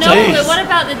 Oh, Oh, no, jeez. but what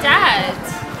about the dad?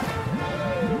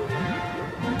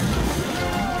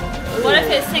 What if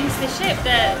it sinks the ship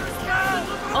that...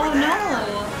 Oh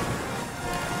no!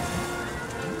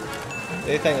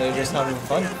 They think they're just having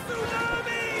fun.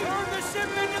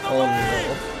 Oh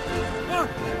no.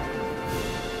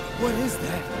 What is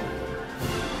that?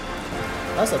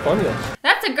 That's a Ponyo.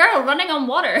 That's a girl running on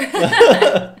water.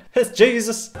 It's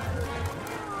Jesus.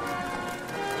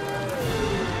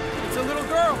 It's a little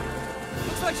girl.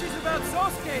 Looks like she's about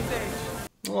Sōsuke's age.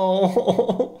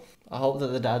 Oh. I hope that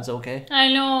the dad's okay. I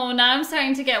know, now I'm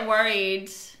starting to get worried.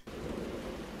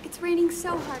 It's raining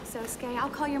so hard, Sōsuke. I'll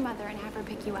call your mother and have her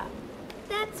pick you up.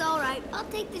 That's alright. I'll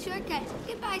take the shortcut.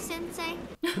 Goodbye, Sensei.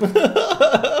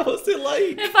 What's it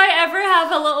like? If I ever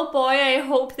have a little boy, I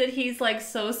hope that he's like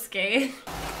Sōsuke.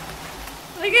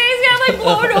 Like he's gonna like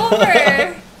blown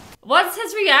over. What's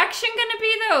his reaction gonna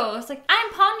be though? It's like, I'm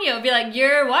Ponyo. Be like,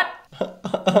 you're what?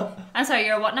 I'm sorry,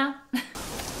 you're what now?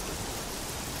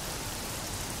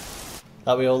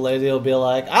 That wee old lady will be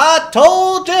like, I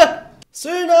told you!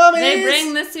 Tsunamis! They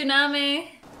bring the tsunami.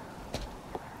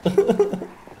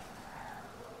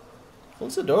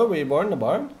 Close the door, were you born in the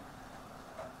barn?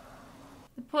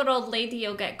 The poor old lady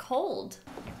will get cold.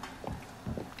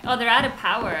 Oh, they're out of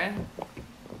power.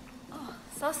 Oh,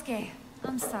 Sōsuke,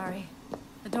 I'm sorry.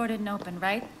 The door didn't open,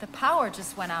 right? The power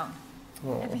just went out.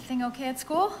 Oh. Everything okay at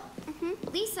school?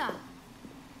 Mm-hmm. Lisa,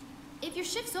 if your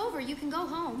shift's over, you can go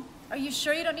home. Are you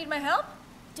sure you don't need my help?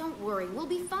 Don't worry, we'll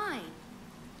be fine.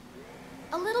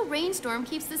 A little rainstorm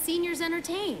keeps the seniors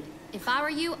entertained. If I were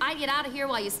you, I'd get out of here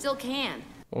while you still can.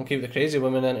 Won't keep the crazy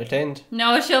woman entertained.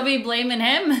 No, she'll be blaming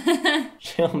him.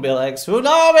 She'll be like,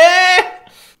 Tsunami!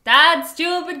 That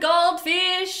stupid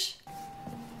goldfish!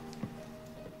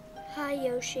 Hi,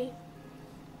 Yoshi.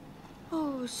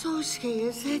 Oh, Sōsuke,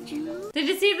 is that you? Did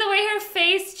you see the way her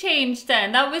face changed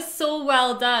then? That was so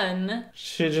well done.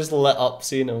 She just lit up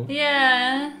seeing him.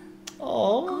 Yeah.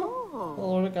 Oh,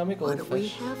 origami goldfish. What do we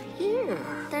have here?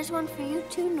 There's one for you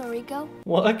too, Noriko.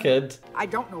 What a kid. I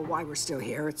don't know why we're still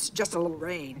here. It's just a little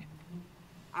rain.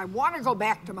 I want to go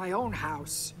back to my own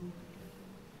house.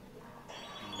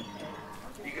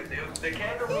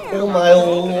 Oh my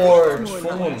lord.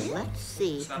 Let's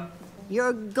see.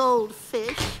 Your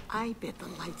goldfish. I bet the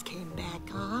lights came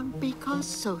back on because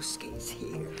Sōsuke's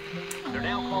here. They're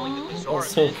now calling the bizarre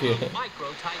That's so cute. micro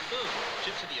typhoon.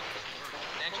 Ships of the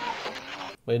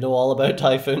We know all about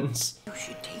typhoons. You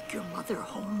should take your mother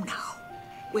home now.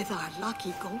 With our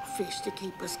lucky goldfish to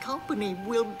keep us company,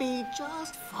 we'll be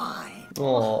just fine.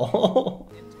 Oh.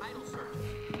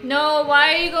 No,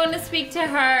 why are you going to speak to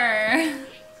her?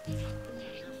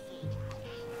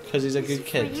 Because he's a good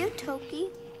kid. For you, Toki.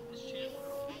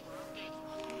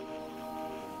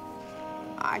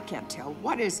 I can't tell.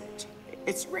 What is it?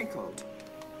 It's wrinkled.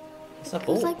 It's a It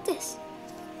goes boat. like this.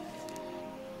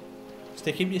 It's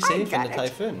to keep you safe in the got it.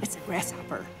 typhoon. It's a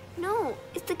grasshopper. No,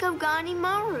 it's the Kogani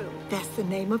Maru. That's the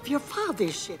name of your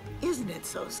father's ship, isn't it,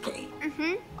 Sōsuke?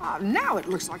 Mm-hmm. Now it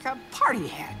looks like a party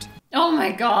hat. Oh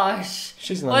my gosh.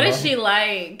 She's What is not. she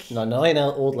like? No, no, I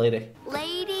know, old lady.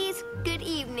 Ladies, good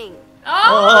evening.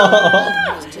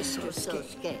 Oh! Just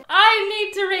Sōsuke. I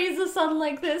need to raise a son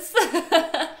like this.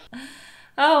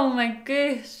 Oh my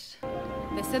gosh.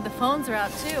 They said the phones are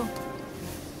out too.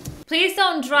 Please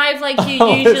don't drive like you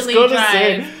I was usually gonna drive.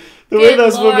 say, the way Good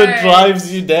this woman Lord.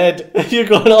 drives you dead. You're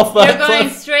going off that You're going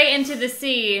cliff. straight into the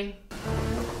sea.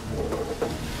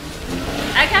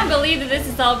 I can't believe that this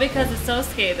is all because of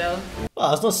Sōsuke though.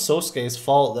 Well, it's not Sōsuke's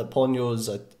fault that Ponyo's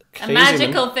a A crazy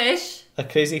magical man. fish. A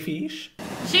crazy fish.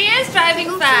 She is driving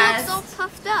Don't fast. you look so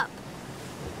puffed up?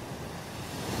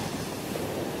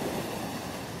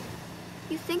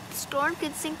 You think the storm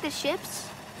could sink the ships?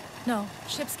 No,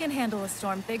 ships can handle a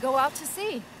storm. They go out to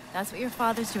sea. That's what your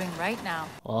father's doing right now.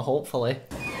 Well, hopefully.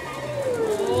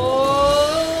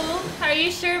 Oh, are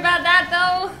you sure about that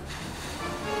though?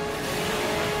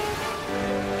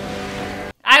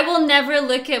 I will never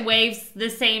look at waves the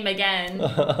same again.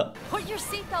 Put your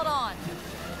seatbelt on.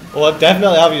 Well,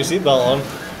 definitely have your seatbelt on.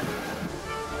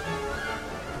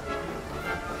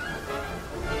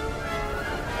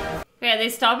 Wait, are they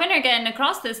stopping or getting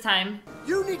across this time?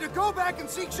 You need to go back and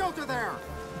seek shelter there.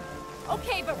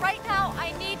 Okay, but right now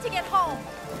I need to get home.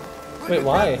 Wait,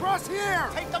 why? Cross here.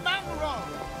 Take the mountain road.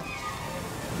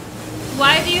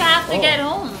 Why do you have to Oh. get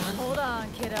home? Hold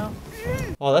on, kiddo.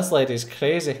 Oh, this lady's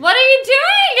crazy. What are you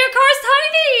doing? Your car's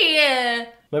tiny!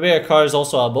 Maybe her car is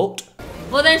also a boat.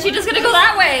 Well then she's just gonna go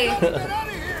that way.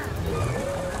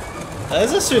 That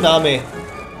is a tsunami.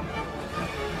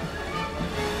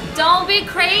 Don't be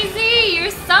crazy!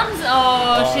 Your son's...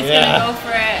 Oh, she's yeah. gonna go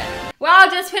for it. Well,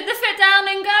 just put the foot down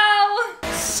and go!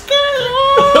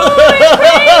 Oh,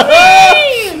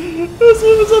 crazy! This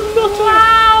one is a nutter.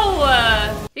 Wow!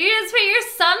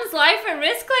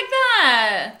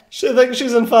 She thinks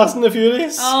she's in Fast and the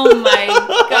Furious. Oh my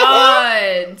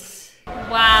god.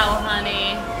 Wow,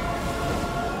 honey.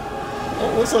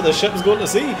 Oh, looks like the ship's going to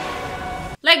sea.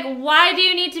 Like, why do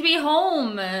you need to be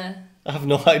home? I have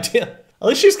no idea. At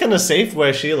least she's kind of safe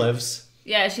where she lives.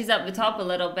 Yeah, she's up the top a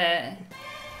little bit.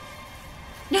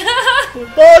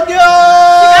 Ponyo!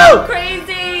 Go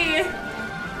crazy!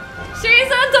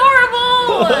 She's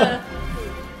adorable!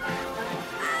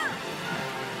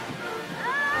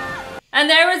 And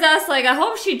there was us like, I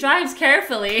hope she drives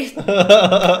carefully.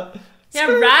 Yeah,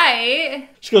 right.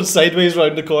 She goes sideways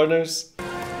round the corners.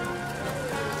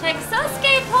 Like,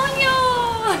 Sōsuke,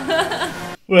 Ponyo!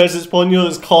 Whereas it's Ponyo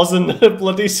that's causing a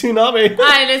bloody tsunami.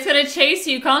 And it's gonna chase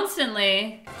you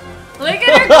constantly. Look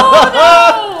at her go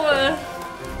though!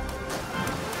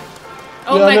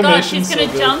 Oh my god, she's gonna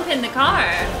jump in the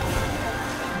car.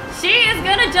 She is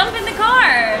gonna jump in the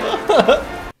car!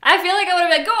 I feel like I would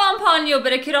have been like, go on Ponyo,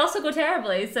 but it could also go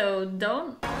terribly, so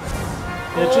don't.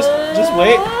 Yeah, just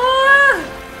wait.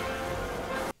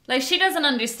 Like, she doesn't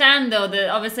understand though that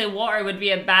obviously water would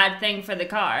be a bad thing for the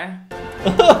car.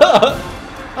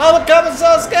 I'm coming,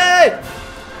 Sōsuke!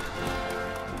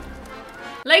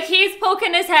 Like, he's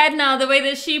poking his head now the way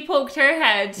that she poked her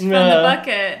head from the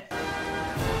bucket.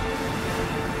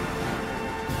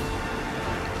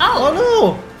 Oh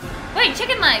no! Wait,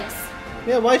 chicken legs!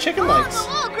 Yeah, why chicken legs?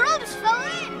 The little girl just fell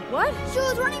in. What? She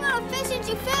was running on a fish and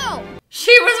she fell.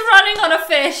 She was running on a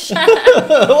fish!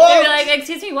 They'd be like,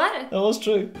 excuse me, what? That was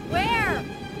true. Where?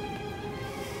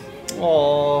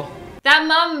 Aww. That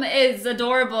mum is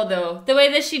adorable though. The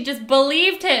way that she just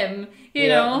believed him, you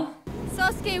know?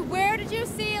 Sōsuke, where did you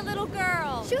see a little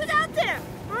girl? She was out there,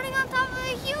 running on top of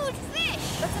a huge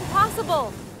fish. That's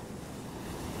impossible.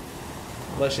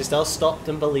 But she still stopped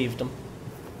and believed him.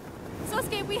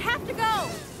 Sōsuke, we have to go.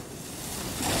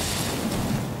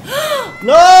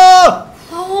 No!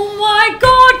 Oh my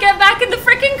god, get back in the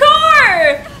freaking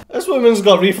car! This woman's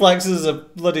got reflexes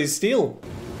of bloody steel.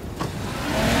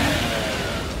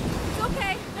 It's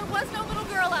okay. There was no little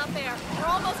girl out there. We're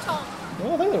almost home.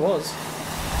 Oh, I think there was.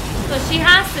 So she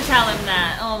has to tell him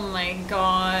that. Oh my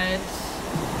god.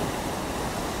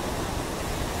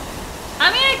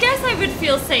 I mean, I guess I would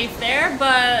feel safe there,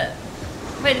 but...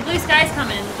 Wait, the blue sky's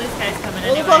coming. The blue sky's coming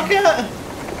anyway. Bucket!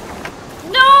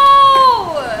 No!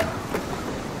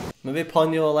 Maybe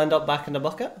Ponyo will end up back in the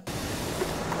bucket?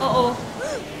 Uh-oh.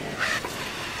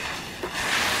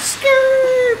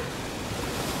 Skirt!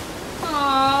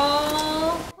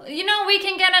 Oh, you know, we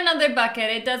can get another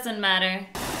bucket. It doesn't matter.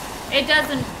 It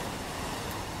doesn't...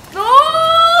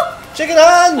 Oh! Chicken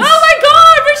hands! Oh my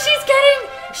god, but she's getting...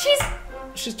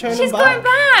 She's turning She's back. going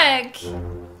back.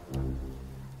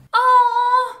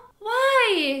 Oh,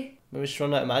 why? Maybe she's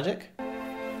run out of magic?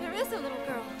 There is a little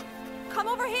girl. Come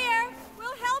over here.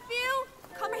 We'll help you.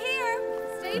 Come here.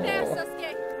 Stay there,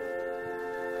 Sōsuke.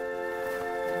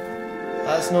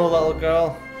 That's no little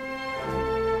girl.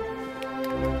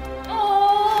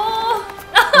 Oh.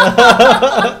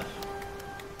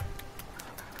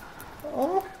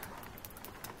 Oh.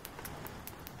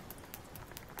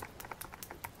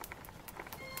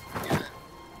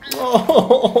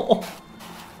 Oh.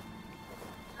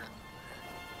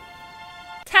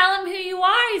 Tell him who you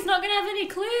are. He's not gonna have any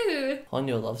clue.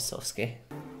 Ponyo loves Sōsuke.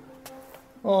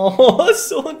 Oh, that's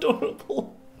so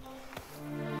adorable.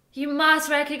 You must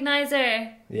recognize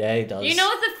her. Yeah, he does. You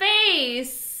know the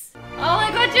face. Oh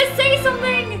my god, just say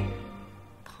something.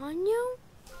 Ponyo?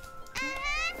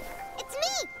 It's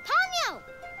me, Ponyo.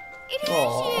 It is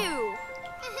you.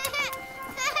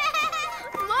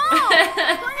 Mom,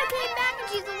 Ponyo came back and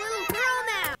she's a little girl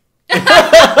now.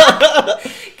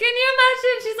 Can you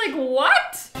imagine? She's like, what?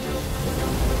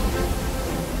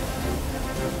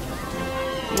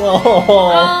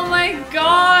 Oh my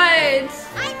god.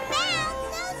 I found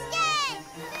Sōsuke.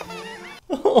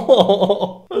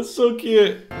 Oh, that's so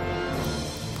cute.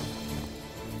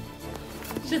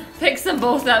 Just picks them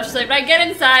both up. She's like, right, get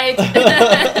inside.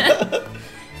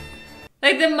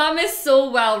 Like, the mum is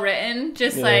so well written.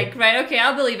 Just like, right, okay,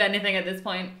 I'll believe anything at this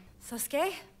point.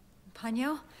 Sōsuke,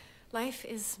 Ponyo, life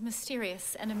is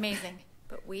mysterious and amazing.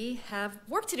 But we have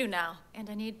work to do now,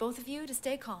 and I need both of you to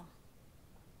stay calm.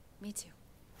 Me too.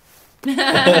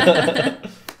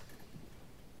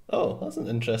 Oh, that's an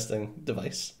interesting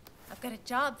device. I've got a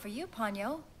job for you,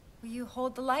 Ponyo. Will you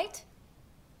hold the light?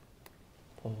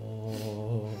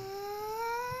 Oh.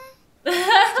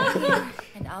 Stay here,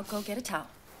 and I'll go get a towel.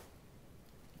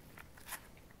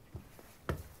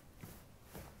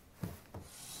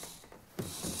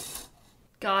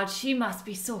 God, she must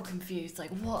be so confused.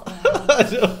 Like, what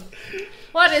the hell?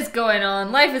 What is going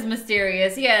on? Life is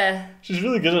mysterious, yeah. She's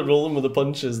really good at rolling with the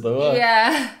punches, though.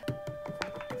 Yeah.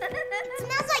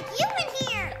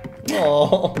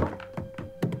 Oh.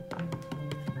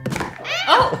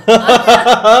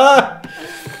 Oh!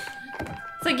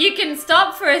 It's like you can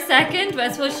stop for a second, but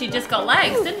I suppose she just got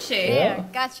legs, didn't she? There,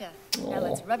 gotcha. Now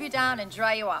let's rub you down and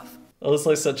dry you off. It looks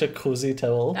like such a cozy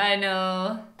towel. I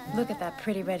know. Look at that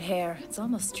pretty red hair. It's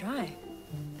almost dry.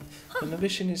 But maybe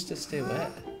she needs to stay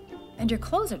wet. And your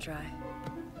clothes are dry.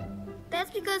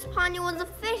 That's because Ponyo was a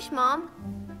fish, Mom.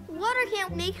 Water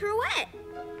can't make her wet.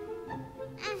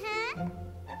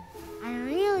 I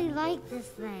really like this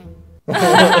thing.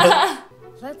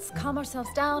 Let's calm ourselves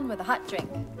down with a hot drink.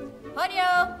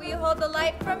 Ponyo, will you hold the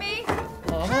light for me? Oh,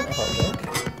 I want a hot drink.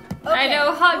 Okay. I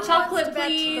know, hot Who chocolate, wants to bet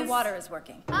please. The water is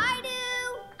working. I do.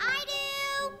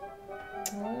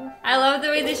 I love the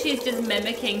way that she's just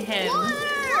mimicking him. Water!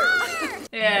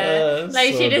 Yeah,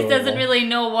 like so she just doesn't adorable. really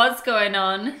know what's going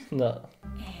on. No.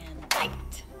 And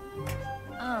light.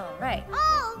 All right.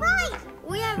 All right.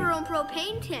 We have our own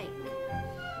propane tank.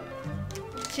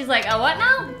 She's like, oh, what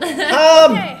now?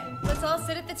 Okay, let's all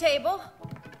sit at the table.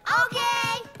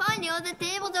 Okay. Ponyo, the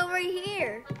table's over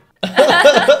here.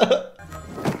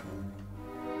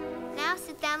 Now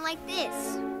sit down like this.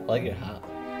 I like your hat.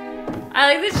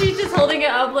 I like that she's just holding it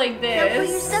up like Now put your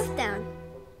this. stuff down.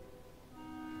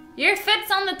 Your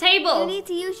foot's on the You table. need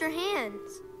to use your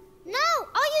hands. No,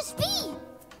 I'll use feet.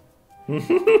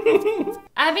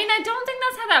 I mean, I don't think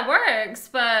that's how that works,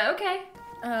 but okay.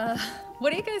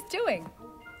 What are you guys doing?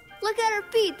 Look at her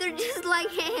feet. They're just like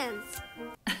hands.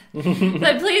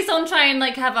 Like, please don't try and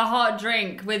like have a hot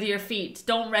drink with your feet.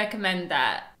 Don't recommend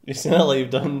that. You seem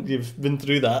like you've been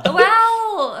through that.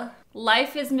 Well,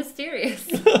 life is mysterious.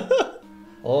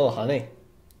 Oh, honey.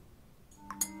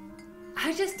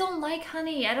 I just don't like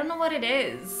honey. I don't know what it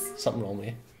is. Something wrong with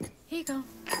you. Here you go.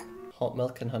 Hot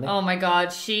milk and honey. Oh my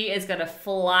god, she is gonna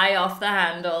fly off the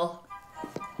handle.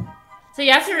 So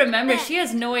you have to remember, she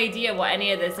has no idea what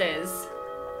any of this is.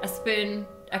 A spoon,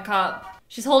 a cup.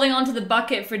 She's holding onto the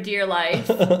bucket for dear life.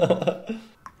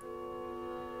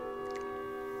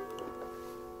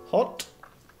 Hot.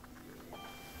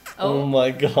 Oh my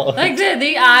god. Like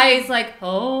the eyes, like,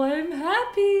 oh, I'm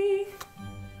happy.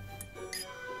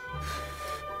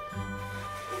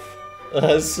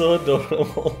 That's so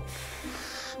adorable.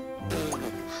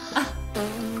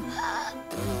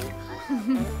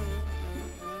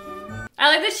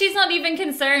 I like that she's not even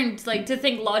concerned, like, to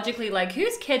think logically, like,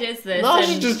 whose kid is this? No, And-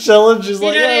 she's just chilling. She's You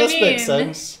like, know yeah, what I this makes mean?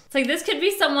 sense. It's like, this could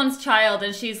be someone's child,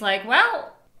 and she's like,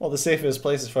 well... Well, the safest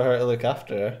place is for her to look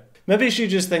after her. Maybe she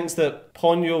just thinks that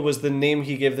Ponyo was the name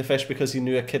he gave the fish because he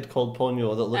knew a kid called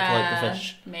Ponyo that looked like the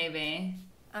fish. Maybe.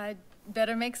 I'd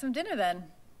better make some dinner then.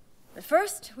 But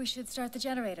first, we should start the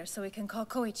generator so we can call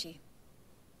Koichi.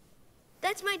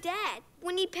 That's my dad.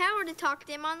 We need power to talk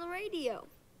to him on the radio.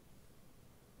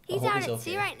 I He's hope out he's at okay.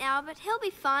 sea right now, but he'll be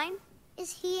fine.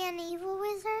 Is he an evil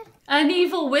wizard? An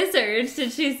evil wizard,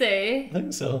 did she say? I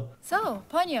think so. So,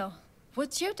 Ponyo,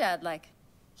 what's your dad like?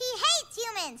 He hates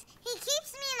humans. He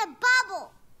keeps me in a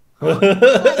bubble.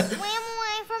 I swam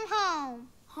away from home.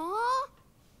 Huh?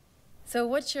 So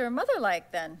what's your mother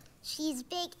like then? She's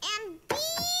big and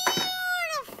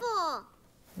beautiful.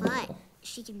 But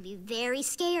she can be very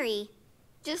scary.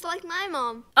 Just like my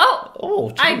mom.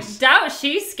 Oh, I doubt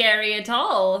she's scary at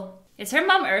all. Is her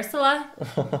mom Ursula?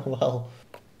 Well.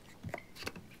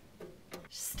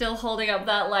 Still holding up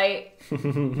that light.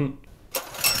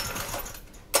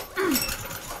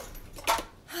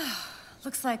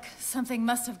 Looks like something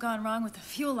must have gone wrong with the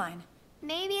fuel line.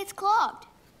 Maybe it's clogged.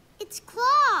 It's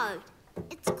clogged.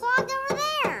 It's clogged over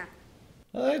there.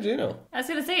 I do know. I was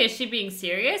gonna say, is she being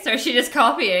serious or is she just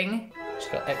copying? She's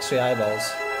got X-ray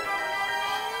eyeballs.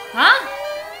 Huh?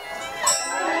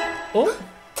 Oh.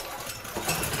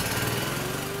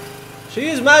 She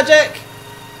used magic!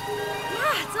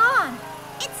 Yeah, it's on.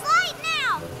 It's light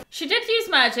now. She did use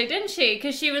magic, didn't she?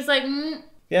 Because she was like,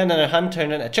 Yeah, and then her hand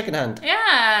turned into a chicken hand.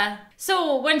 yeah.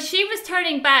 So when she was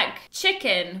turning back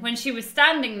chicken, when she was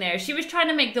standing there, she was trying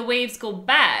to make the waves go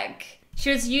back.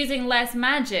 She was using less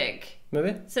magic.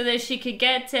 Maybe? So that she could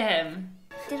get to him.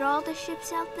 Did all the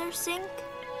ships out there sink?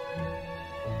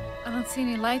 I don't see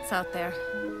any lights out there.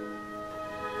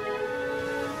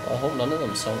 I hope none of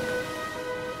them sunk.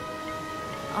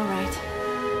 All right.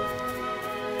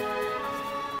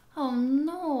 Oh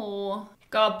no.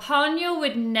 God, Ponyo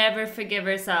would never forgive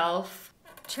herself.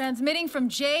 Transmitting from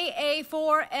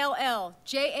JA4LL.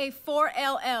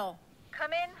 JA4LL.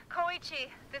 Come in, Koichi.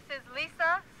 This is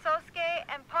Lisa, Sōsuke,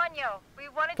 and Ponyo. We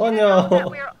wanted Ponyo. you to know that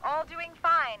we're all doing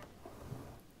fine.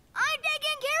 I'm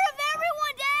taking care of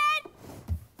everyone, Dad!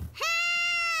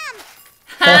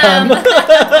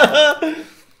 Ham!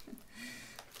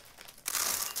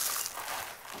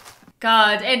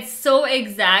 God, it's so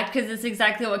exact because it's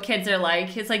exactly what kids are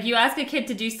like. It's like you ask a kid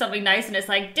to do something nice and it's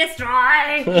like,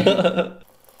 destroy!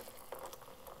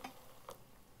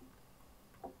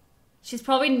 She's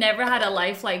probably never had a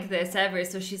life like this ever,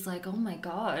 so she's like, oh my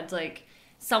God, like,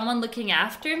 someone looking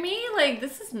after me? Like,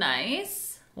 this is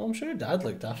nice. Well, I'm sure her dad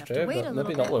looked after her, but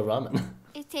maybe not with ramen.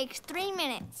 It takes 3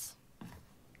 minutes.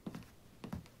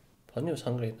 Ponyo's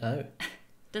hungry now.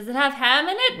 Does it have ham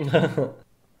in it?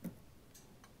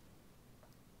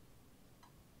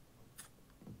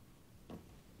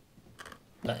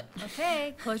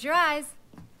 Okay, close your eyes.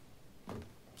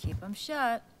 Keep them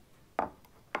shut.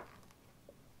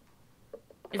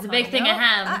 It's a big thing of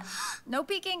ham. No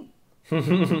peeking.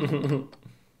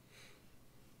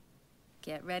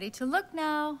 Get ready to look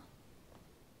now.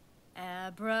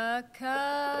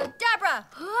 Abracadabra!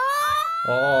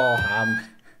 Oh, ham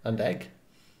and egg.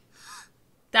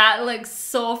 That looks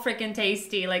so freaking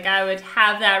tasty. Like, I would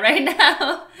have that right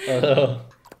now.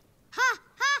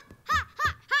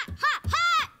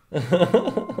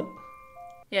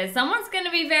 Yeah, someone's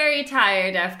gonna be very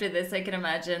tired after this, I can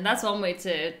imagine. That's one way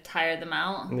to tire them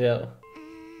out. Yeah.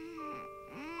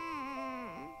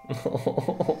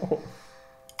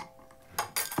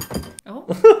 Oh.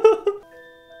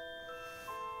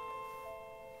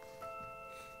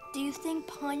 Do you think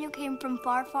Ponyo came from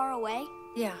far, far away?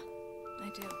 Yeah, I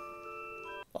do.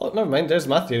 Oh, never mind. There's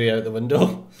my theory out the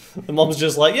window. The mom's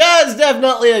just like, yeah, it's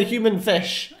definitely a human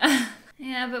fish.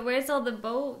 Yeah, but where's all the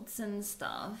boats and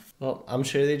stuff? Well, I'm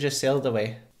sure they just sailed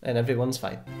away and everyone's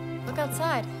fine. Look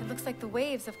outside. It looks like the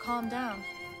waves have calmed down.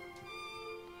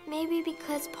 Maybe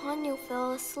because Ponyo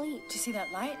fell asleep. Do you see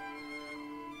that light?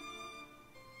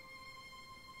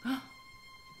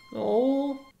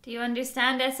 Oh. Do you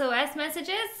understand SOS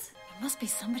messages? There must be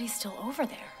somebody still over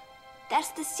there. That's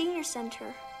the senior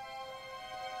center.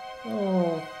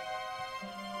 Oh.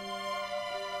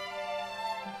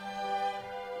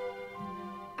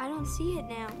 I don't see it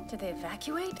now. Did they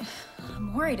evacuate?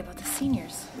 I'm worried about the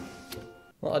seniors.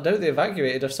 Well, I doubt they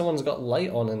evacuated if someone's got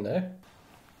light on in there.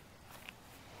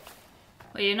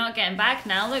 Well, you're not getting back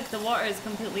now. Look, the water is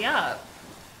completely up.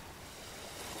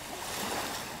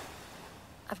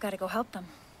 I've got to go help them.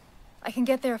 I can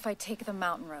get there if I take the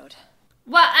mountain road.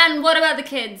 What? And what about the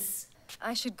kids?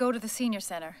 I should go to the senior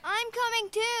center. I'm coming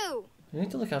too. You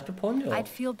need to look after Ponyo. I'd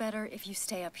feel better if you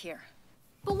stay up here.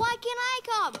 But why can't I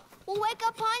come? We'll wake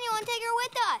up Ponyo and take her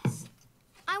with us.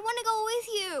 I want to go with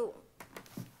you.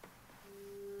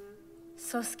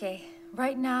 Sōsuke,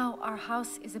 right now our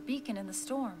house is a beacon in the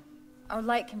storm. Our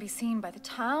light can be seen by the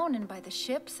town and by the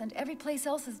ships, and every place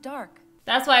else is dark.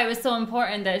 That's why it was so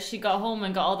important that she got home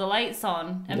and got all the lights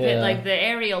on and put like the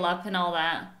aerial up and all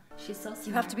that. She's so smart.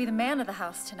 You have to be the man of the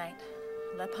house tonight.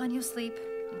 Let Ponyo sleep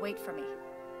and wait for me.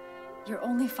 You're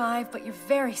only 5, but you're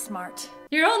very smart.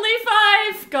 You're only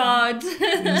 5! God.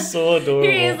 He's so adorable.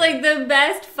 He is like the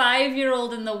best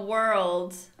 5-year-old in the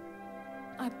world.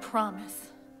 I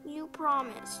promise. You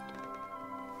promised.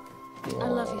 I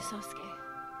love you, Sōsuke.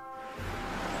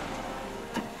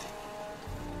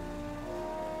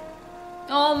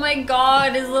 Oh my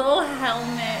God, his little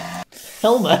helmet.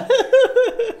 Helmet?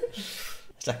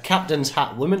 It's a captain's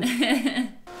hat, woman.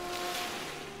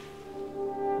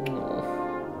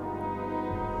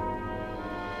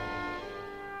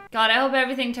 God, I hope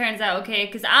everything turns out okay,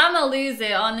 because I'm gonna lose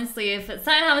it, honestly, if it's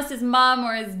somehow it's his mom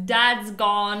or his dad's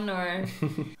gone, or...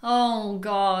 Oh,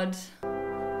 God.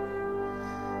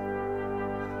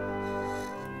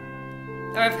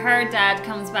 Or if her dad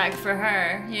comes back for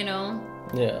her, you know?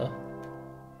 Yeah.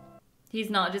 He's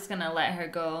not just gonna let her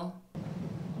go.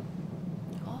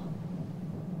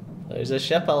 There's a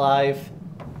ship alive.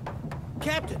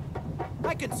 Captain,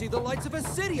 I can see the lights of a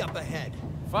city up ahead.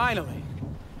 Finally.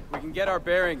 We can get our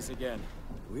bearings again.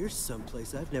 We're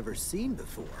someplace I've never seen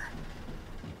before.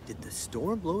 Did the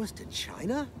storm blow us to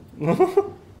China?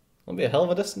 That'll be a hell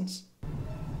of a distance.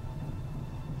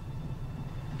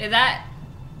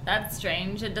 That's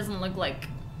strange. It doesn't look like...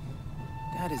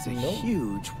 That is a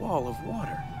huge wall of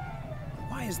water.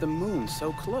 Why is the moon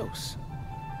so close?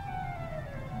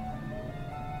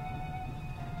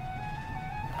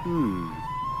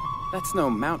 That's no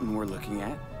mountain we're looking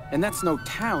at. And that's no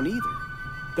town either.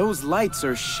 Those lights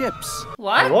are ships.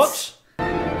 What? What?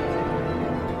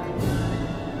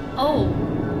 Oh.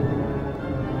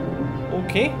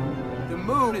 Okay. The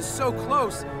moon is so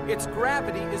close, its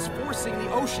gravity is forcing the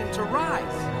ocean to rise.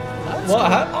 What's What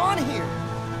going on here?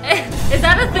 Is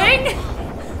that a thing?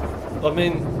 I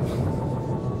mean...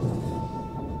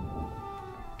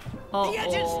 The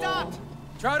engine stopped!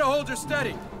 Try to hold her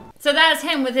steady. So that's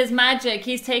him with his magic.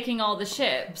 He's taking all the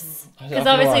ships. Because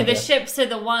no obviously idea. the ships are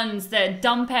the ones that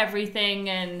dump everything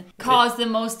and cause the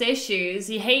most issues.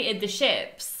 He hated the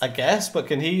ships. I guess, but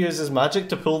can he use his magic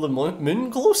to pull the moon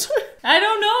closer? I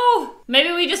don't know.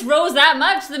 Maybe we just rose that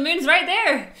much. The moon's right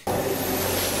there.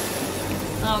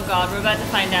 Oh god, we're about to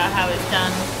find out how it's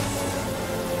done.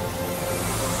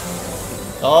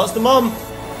 Oh, it's the mum.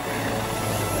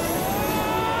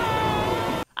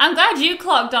 I'm glad you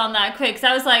clocked on that quick, because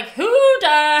I was like, who the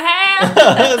hell?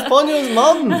 It's Ponyo's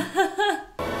mum.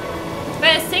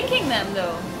 But it's sinking them,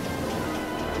 though.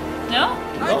 No?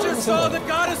 I just saw the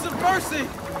goddess of mercy.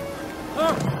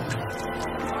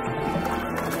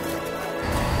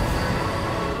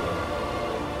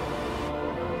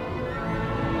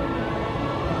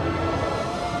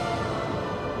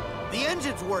 The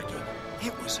engine's working.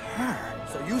 It was her.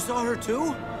 So you saw her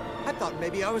too? I thought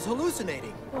maybe I was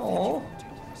hallucinating. Oh.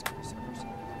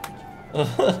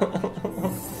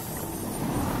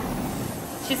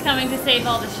 She's coming to save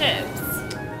all the ships.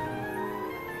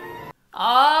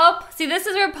 Oh, see, this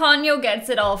is where Ponyo gets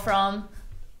it all from.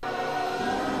 Looks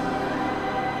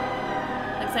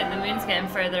like the moon's getting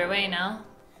further away now.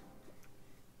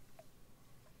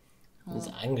 He's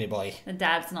an angry boy. The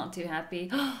dad's not too happy.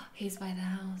 He's by the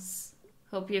house.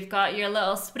 Hope you've got your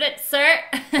little spritzer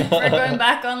for going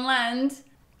back on land.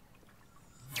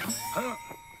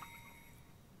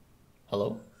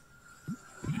 Hello?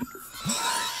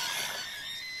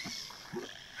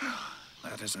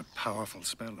 That is a powerful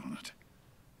spell on it.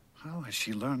 How has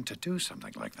she learned to do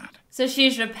something like that? So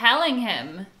she's repelling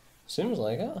him. Seems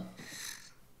like it.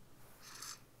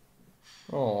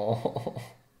 Oh.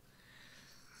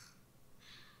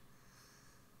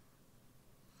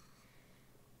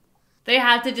 They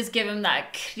had to just give him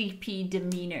that creepy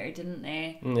demeanor, didn't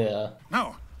they? Yeah.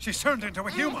 No, she's turned into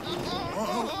a human.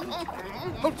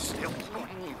 Hold still.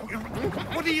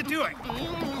 What are you doing?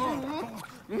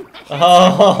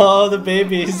 Oh, the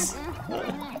babies.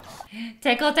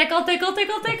 Tickle, tickle, tickle,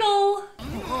 tickle, tickle.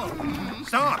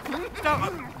 Stop!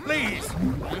 Stop! Please!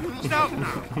 Stop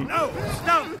now! No!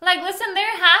 Stop! Like, listen,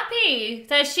 they're happy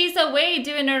that she's away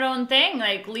doing her own thing.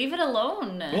 Like, leave it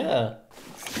alone. Yeah.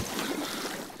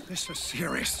 This is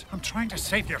serious. I'm trying to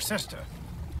save your sister.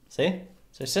 See?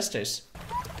 They're sisters.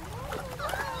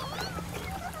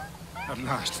 At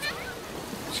last,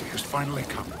 she has finally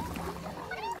come.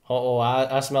 Uh-oh,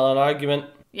 I smell an argument.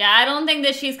 Yeah, I don't think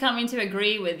that she's coming to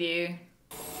agree with you.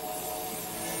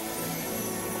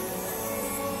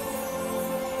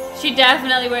 She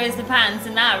definitely wears the pants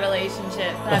in that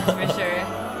relationship, that's for sure.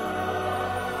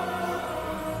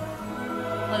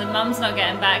 Well, the mum's not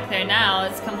getting back there now.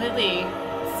 It's completely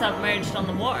submerged on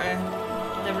the water.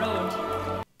 The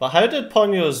road. But how did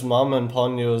Ponyo's mum and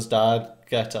Ponyo's dad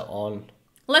get it on?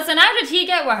 Listen, how did he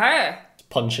get with her?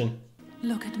 Punching.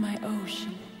 Look at my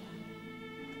ocean.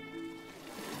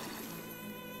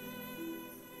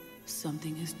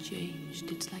 Something has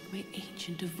changed. It's like my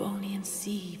ancient Devonian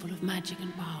sea full of magic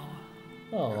and power.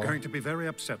 Oh. You're going to be very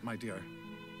upset, my dear.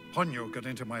 Ponyo got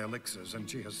into my elixirs and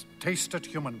she has tasted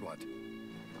human blood.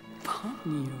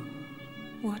 Ponyo?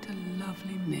 What a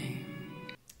lovely name.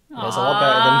 It's a lot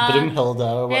better than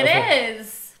Broomhilda or whatever. It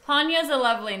is. Ponyo's a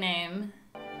lovely name.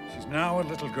 She's now a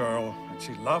little girl and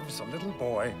she loves a little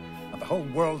boy and the whole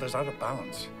world is out of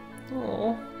balance.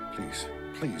 Oh. Please,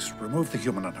 please, remove the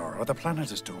human in her or the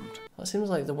planet is doomed. That seems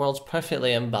like the world's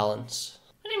perfectly in balance.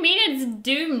 What do you mean it's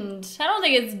doomed? I don't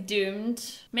think it's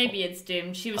doomed. Maybe it's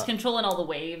doomed. She was controlling all the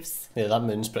waves. Yeah, that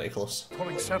moon's pretty close.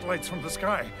 Pulling satellites from the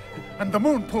sky and the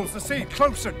moon pulls the sea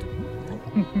closer.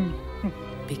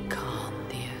 Be calm,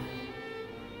 dear.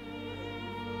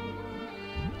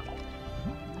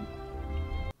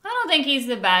 I don't think he's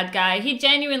the bad guy. He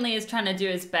genuinely is trying to do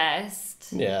his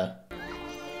best. Yeah.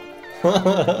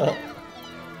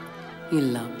 You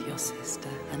love your sister,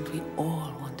 and we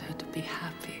all want her to be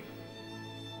happy.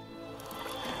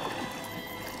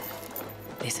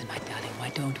 Listen, my darling, why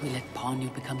don't we let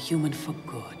Ponyo become human for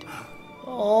good?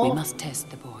 Aww. We must test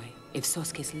the boy. If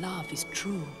Sōsuke's love is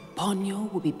true,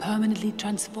 Ponyo will be permanently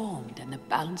transformed and the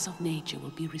balance of nature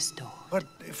will be restored. But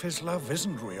if his love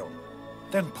isn't real,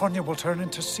 then Ponyo will turn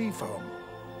into sea foam.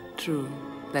 True.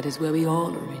 That is where we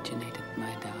all originated,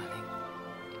 my darling.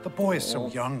 The boy is so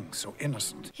young, so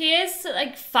innocent. He is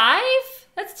like 5?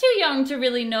 That's too young to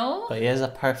really know. But he is a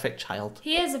perfect child.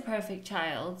 He is a perfect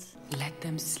child. Let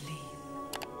them sleep.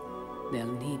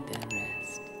 They'll need their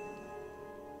rest.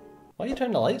 Why you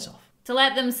turn the lights off? To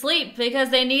let them sleep because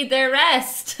they need their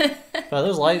rest. But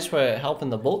those lights were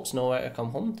helping the boats know where to come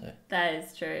home to. That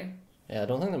is true. Yeah, I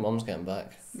don't think the mum's getting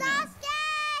back. Sōsuke!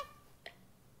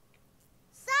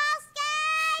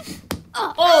 Sōsuke!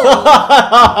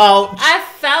 Oh! I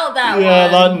felt that one. Yeah,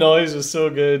 that noise was so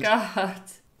good. God.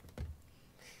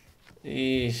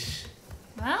 Eesh.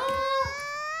 Well...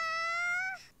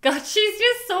 God, she's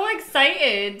just so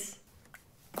excited.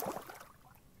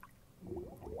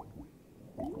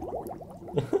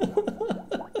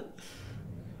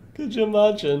 Could you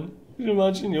imagine? Could you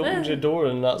imagine you opened your door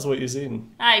and that's what you're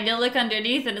seeing? Aye, you look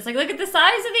underneath and it's like, look at the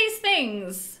size of these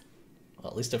things.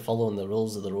 Well, at least they're following the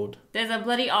rules of the road. There's a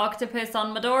bloody octopus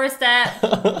on my doorstep.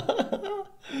 How come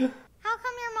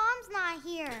your mom's not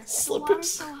here? Slippers. The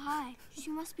water's so high. She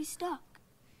must be stuck.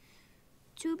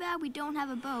 Too bad we don't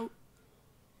have a boat.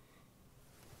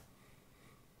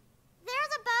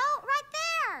 There's a boat right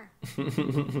there.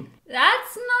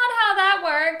 That's not how that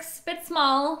works. Bit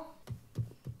small.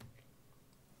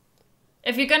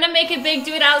 If you're gonna make it big,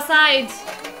 do it outside.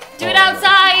 Do it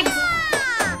outside.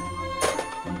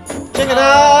 Chicken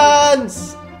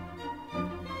hands!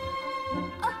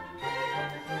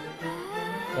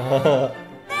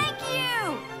 Thank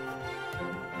you!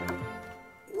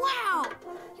 Wow!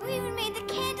 You even made the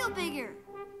candle bigger.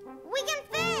 We can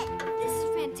fit. This is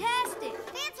fantastic.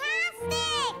 Fantastic.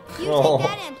 You take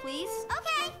that in, please.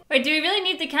 Okay. Wait, do we really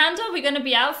need the candle? Are we gonna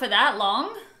be out for that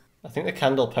long? I think the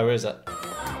candle powers it.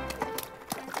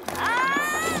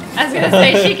 I was gonna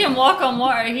say, she can walk on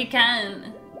water, he can't.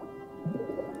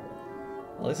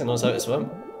 At least he knows how to swim.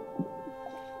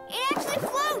 It actually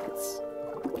floats!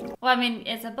 Well, I mean,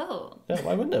 it's a boat. Yeah,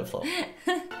 why wouldn't it float?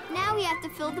 Now we have to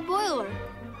fill the boiler.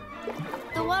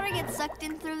 The water gets sucked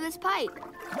in through this pipe.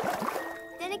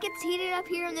 Then it gets heated up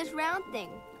here in this round thing.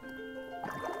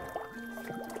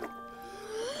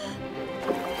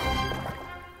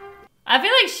 I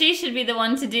feel like she should be the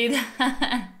one to do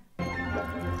that.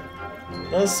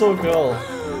 That's so cool.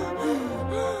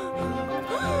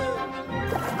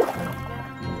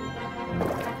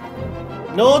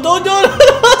 No, don't do it!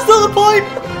 That's not the point!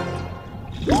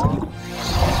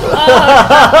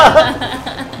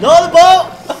 No, the boat!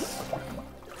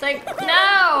 It's like,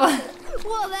 no!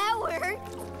 Well, that worked.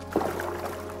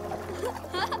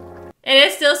 It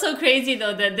is still so crazy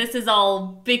though that this is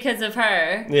all because of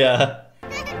her. Yeah.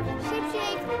 Ship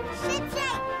shape, ship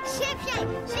shape, ship shape,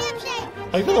 ship shape.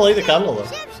 How you gonna light the candle though?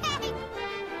 Ship shape.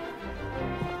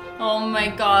 Oh my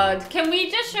god. Can we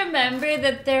just remember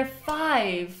that they're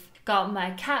 5? Got my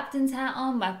captain's hat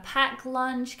on, my pack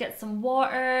lunch, get some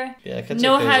water. Yeah, kids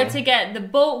know are how crazy. to get the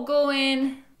boat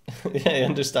going. Yeah, he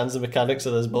understands the mechanics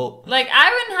of this boat. Like,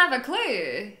 I wouldn't have a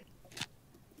clue.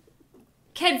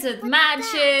 Kids with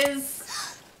matches.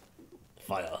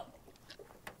 Fire.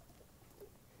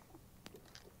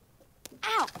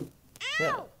 Ow!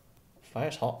 Yeah.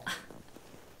 Fire's hot.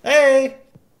 Hey!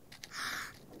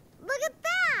 Look at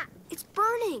that. It's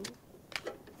burning.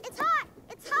 It's hot.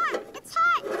 It's hot. It's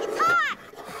hot. It's hot.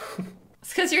 It's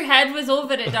because your head was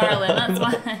over it, darling. That's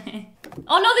why.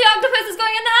 Oh no, the octopus is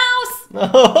going in the house! No!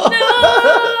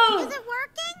 No! Is it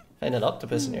working? Find an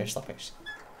octopus in your slippers.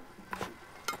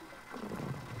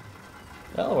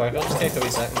 That'll work. I'll just take a wee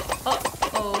second.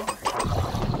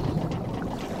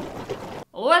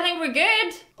 Oh, I think we're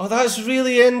good. Oh, that's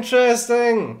really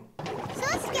interesting.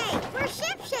 Sōsuke, we're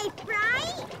ship-shaped,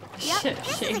 right? Ship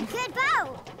This is a shape. good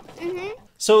boat.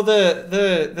 So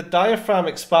the diaphragm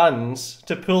expands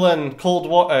to pull in cold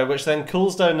water, which then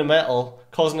cools down the metal,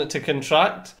 causing it to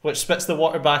contract, which spits the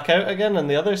water back out again on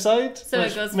the other side. So it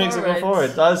which goes makes it go forward.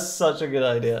 forward. That's such a good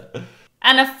idea.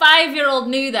 And a 5-year-old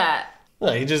knew that.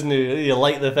 No, he just knew you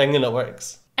light the thing and it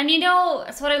works. And you know,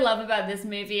 that's what I love about this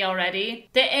movie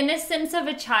already. The innocence of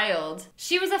a child.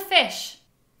 She was a fish.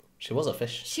 She was a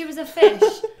fish. She was a fish.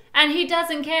 And he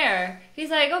doesn't care. He's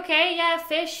like, okay, yeah,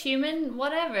 fish, human,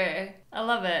 whatever. I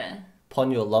love it.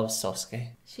 Ponyo loves Sōsuke.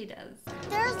 She does.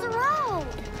 There's the road.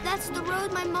 That's the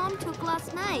road my mom took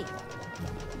last night.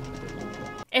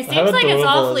 It How seems like it's adorable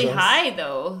awfully is this? high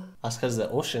though. That's because the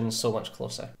ocean's so much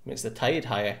closer. Makes the tide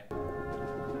higher.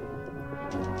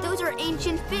 Those are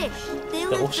ancient fish. They The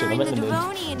lived ocean, during I'm the in the mood.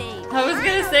 Devonian age. I was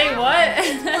gonna say what?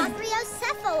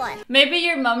 Ophriocephalus. Maybe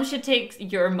your mum should take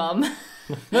your mum.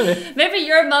 Maybe. Maybe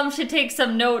your mum should take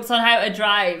some notes on how to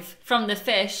drive from the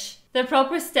fish. They're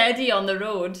proper steady on the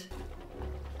road.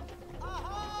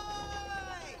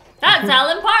 That's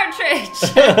Alan Partridge.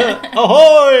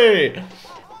 Ahoy!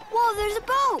 Whoa, there's a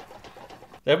boat.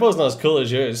 Their boat's not as cool as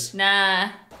yours.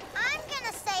 Nah. I'm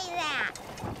gonna say that.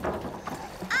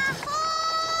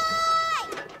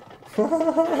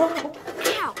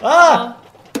 Ahoy! Ah!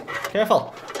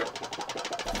 Careful.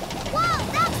 Whoa,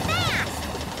 that's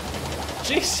fast!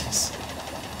 Jesus.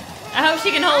 I hope she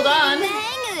can hold on.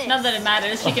 Not that it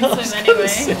matters, she can swim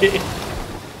anyway.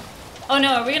 Oh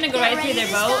no, are we gonna go right through their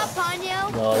boat? Stop,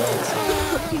 Ponyo. No,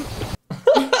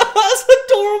 that's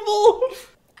adorable.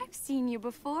 I've seen you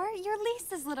before. You're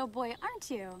Lisa's little boy,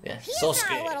 aren't you? Yeah, He's Sōsuke.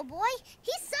 not a little boy.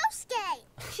 He's Sōsuke.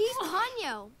 She's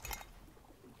Ponyo.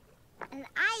 And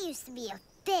I used to be a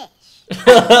fish.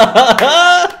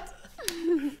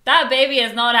 That baby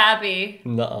is not happy.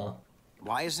 Nuh-uh.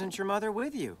 Why isn't your mother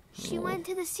with you? She went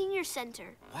to the senior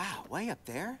center. Wow, way up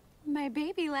there. My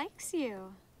baby likes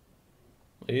you.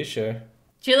 Are you sure?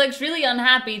 She looks really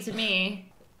unhappy to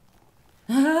me.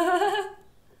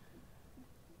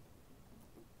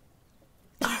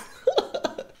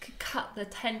 Could cut the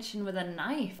tension with a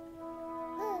knife.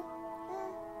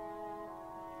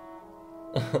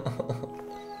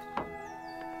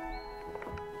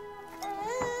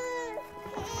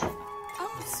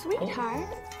 Oh, sweetheart.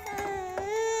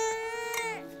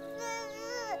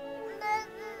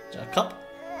 A cup?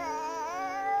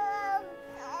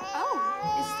 Oh,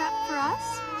 is that for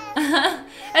us?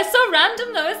 It's so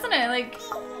random though, isn't it? Like,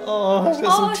 oh, she's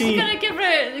got some tea. She's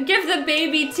gonna give the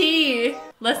baby tea.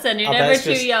 Listen, you're I bet never it's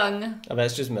too just- young. I bet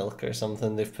it's just milk or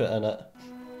something they've put in it.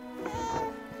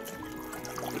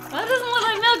 That doesn't look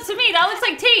like milk to me. That looks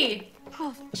like tea.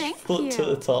 Oh, thank Float you. to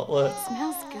the top, look.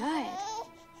 Smells good.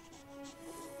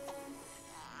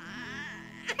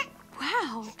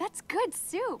 Wow, that's good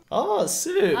soup. Oh, it's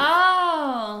soup.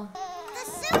 Oh.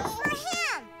 The soup's for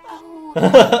him. Oh,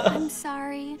 I'm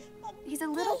sorry. He's a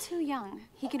little too young.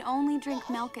 He can only drink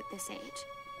milk at this age.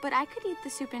 But I could eat the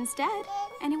soup instead,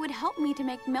 and it would help me to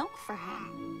make milk for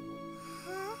him.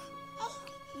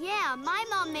 Yeah, my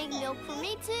mom made milk for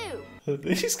me too.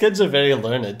 These kids are very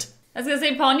learned. I was gonna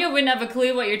say, Ponyo wouldn't have a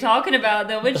clue what you're talking about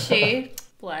though, would she?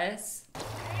 Bless.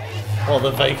 All the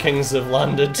Vikings have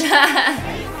landed.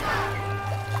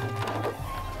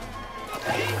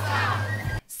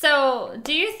 So,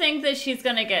 do you think that she's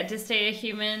gonna get to stay a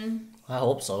human? I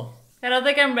hope so. I don't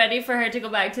think I'm ready for her to go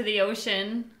back to the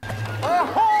ocean.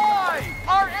 Ahoy!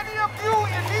 Are any of you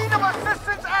in need of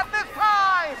assistance at this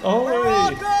time? Oh, We're all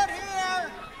good here.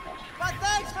 But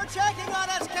thanks for checking on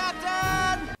us,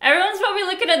 Captain. Everyone's probably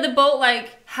looking at the boat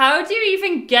like, how do you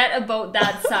even get a boat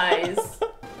that size?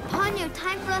 Ponyo,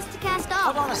 time for us to cast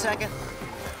off. Hold on a second.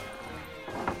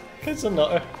 Kids are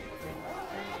nutter.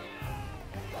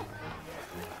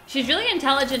 She's really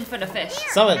intelligent for the fish. Here,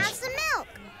 Savage. have some milk.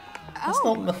 That's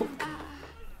not milk.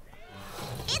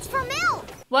 It's for milk.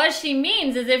 What she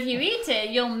means is if you eat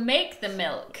it, you'll make the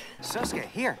milk. Sōsuke,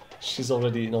 here. She's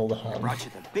already eaten all the I ham. brought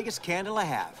you the biggest candle I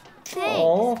have. Thanks.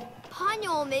 Aw. Ponyo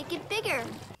will make it bigger.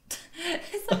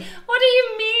 It's like, what do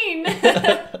you mean?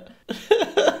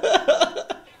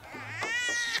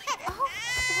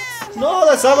 No,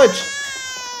 that's savage.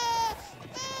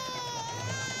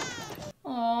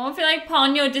 Oh, I feel like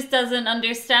Ponyo just doesn't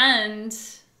understand.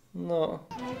 No.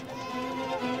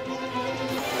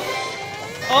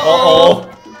 Uh-oh.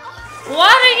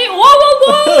 What are you? Whoa, whoa,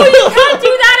 whoa! You can't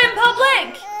do that in public!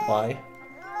 Why?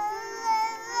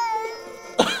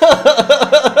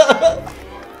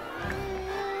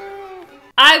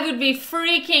 I would be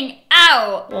freaking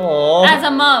out Aww. as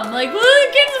a mom. Like, look,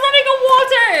 the kid's running on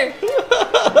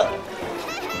water!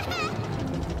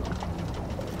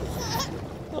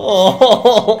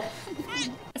 Oh.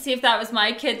 See, if that was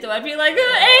my kid, though, I'd be like,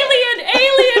 alien,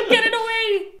 alien, get it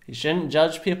away! You shouldn't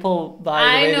judge people by the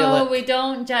way I they know, look. we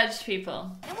don't judge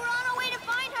people. And we're on our way to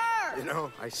find her. You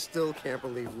know, I still can't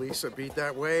believe Lisa beat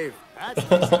that wave.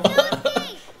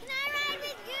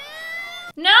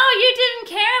 No, you didn't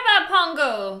care about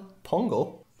Pongo.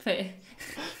 Pongo? Wait.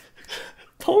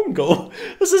 Pongo?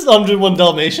 This is 101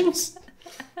 Dalmatians.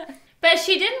 But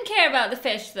she didn't care about the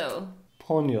fish, though.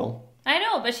 Ponyo. I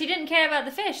know, but she didn't care about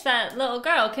the fish, that little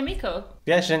girl, Kimiko.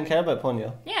 Yeah, she didn't care about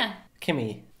Ponyo. Yeah,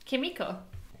 Kimmy. Kimiko.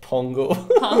 Pongo.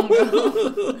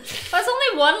 Pongo. That's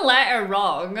only one letter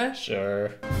wrong.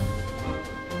 Sure.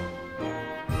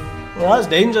 Well, that's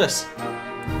dangerous.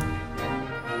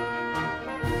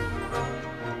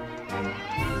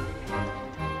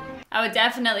 I would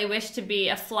definitely wish to be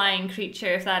a flying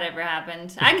creature if that ever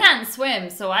happened. I can't swim,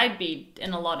 so I'd be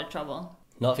in a lot of trouble.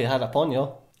 Not if you had a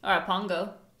Ponyo. Or a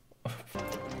Pongo.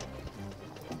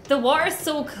 The water's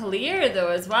so clear, though,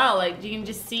 as well. Like, you can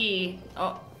just see...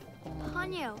 Oh.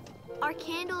 Ponyo, our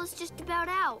candle is just about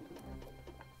out.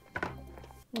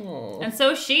 Aww. And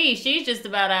so she's just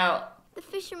about out. The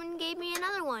fisherman gave me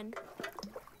another one.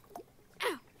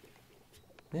 Ow.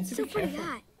 Need to So be pretty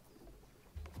careful. hot.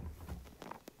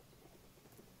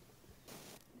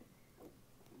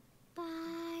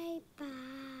 Bye-bye.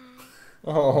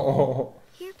 Oh.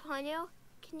 Here, Ponyo,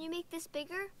 can you make this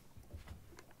bigger?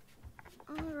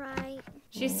 Alright.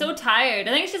 She's so tired.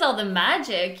 I think she's all the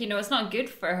magic, you know, it's not good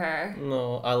for her.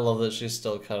 No, I love that she's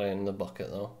still carrying the bucket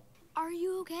though. Are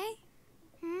you okay?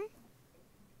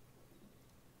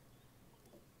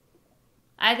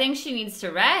 I think she needs to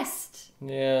rest.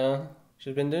 Yeah,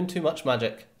 she's been doing too much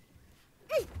magic.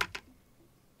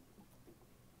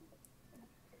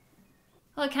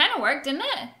 Well, it kind of worked, didn't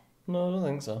it? No, I don't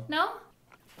think so. No?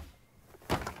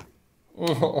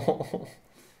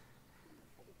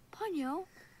 Ponyo?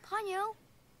 Ponyo?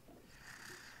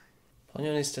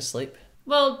 Ponyo needs to sleep.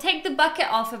 Well, take the bucket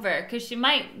off of her, because she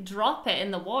might drop it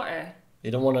in the water. You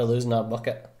don't want her losing that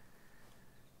bucket.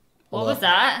 What was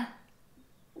that?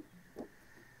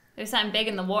 There's something big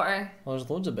in the water. Well, there's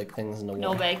loads of big things in the water.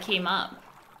 No, but it came up.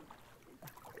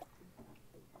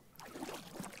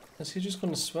 Is he just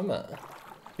going to swim it?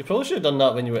 You probably should have done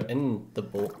that when you were in the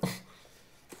boat.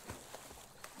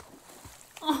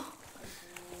 Oh.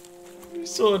 You're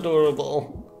so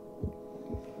adorable.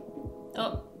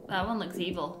 Oh, that one looks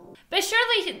evil. But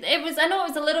surely it was, I know it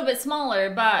was a little bit smaller,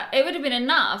 but it would have been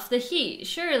enough, the heat,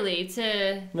 surely,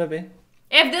 to... Maybe.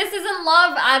 If this isn't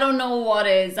love, I don't know what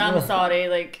is. I'm sorry,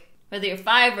 like, whether you're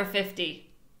 5 or 50.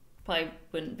 Probably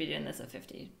wouldn't be doing this at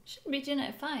 50. Shouldn't be doing it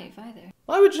at 5 either.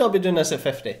 Why would you not be doing this at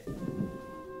 50?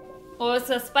 Oh, it's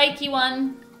a spiky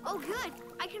one. Oh, good.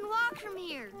 I can walk from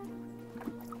here.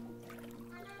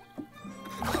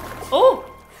 Oh!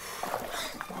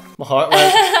 My heart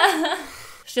went.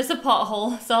 It's just a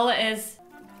pothole. That's all it is.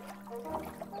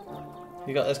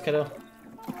 You got this, kiddo?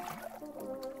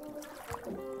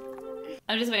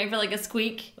 I'm just waiting for like a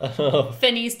squeak. Oh.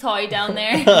 Finney's toy down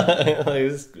there.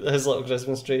 his little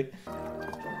Christmas tree.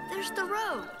 There's the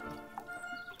road.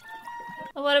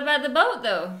 Well, what about the boat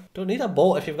though? Don't need a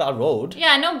boat if you've got a road.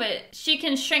 Yeah, I know, but she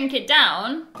can shrink it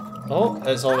down. Oh,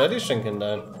 it's already shrinking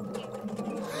down.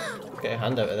 Get your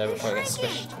hand out of there before it gets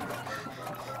squished.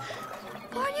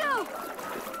 Ponyo!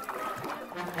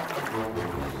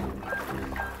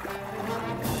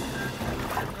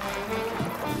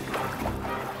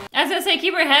 I was gonna say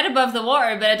keep her head above the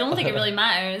water, but I don't think it really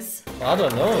matters. I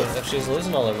don't know if she's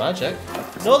losing all her magic.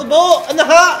 No, the boat and the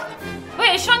hat!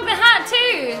 Wait, it shrunk the hat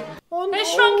too! Oh no! It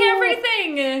shrunk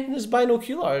everything! There's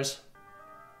binoculars.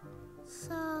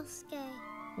 Sōsuke.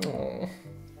 Oh.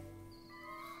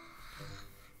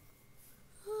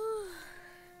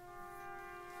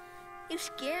 You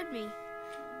scared me.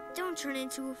 Don't turn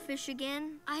into a fish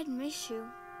again. I'd miss you.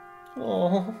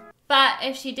 Oh. But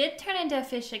if she did turn into a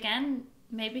fish again,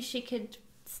 maybe she could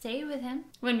stay with him.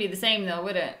 Wouldn't be the same though,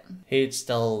 would it? He'd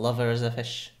still love her as a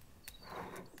fish.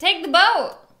 Take the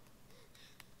boat!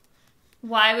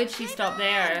 Why would she stop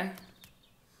there?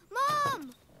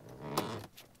 Mom!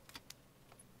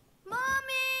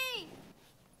 Mommy!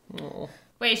 Oh.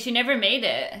 Wait, she never made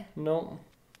it. No.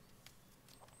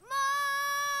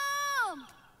 Mom!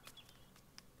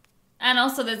 And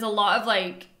also there's a lot of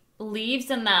like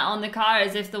leaves and that on the car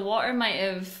as if the water might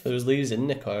have... There was leaves in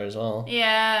the car as well.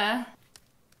 Yeah.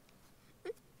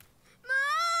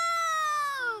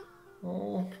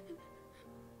 Oh.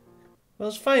 Well,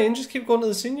 it's fine. Just keep going to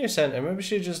the senior centre. Maybe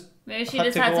she just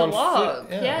had to walk.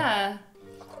 Yeah.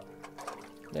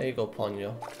 There you go,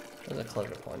 Ponyo. That's a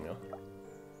clever Ponyo.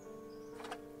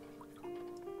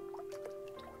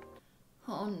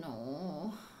 Oh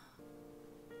no.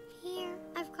 Here,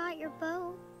 I've got your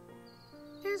boat.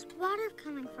 There's water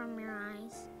coming from your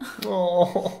eyes.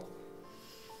 Oh.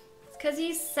 It's because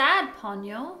he's sad,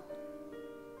 Ponyo.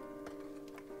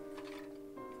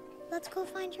 Let's go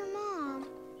find your mom.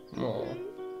 Oh.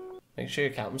 Make sure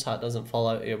your captain's hat doesn't fall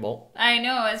out of your boat. I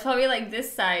know, it's probably like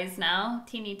this size now.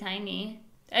 Teeny tiny.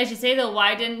 As you say though,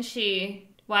 why didn't she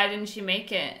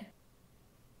make it?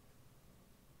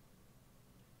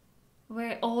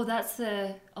 Where, oh, that's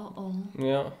the, uh-oh.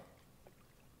 Yeah.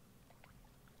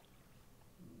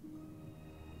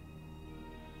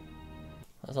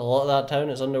 That's a lot of that town,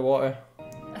 it's underwater.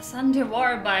 It's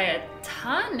underwater by a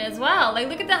ton as well. Like,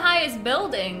 look at the highest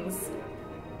buildings.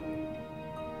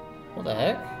 What the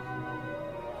heck?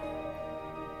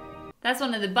 That's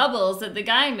one of the bubbles that the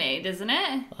guy made, isn't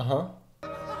it? Uh-huh.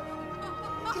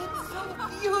 It's so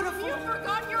beautiful. You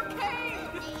forgot your cane.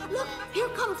 Look, here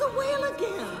comes the whale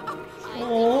again.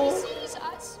 Oh. Sees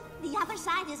us. The other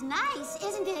side is nice,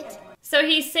 isn't it? So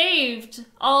he saved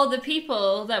all the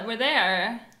people that were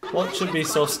there. What should be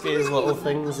Sōsuke's little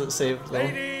things that saved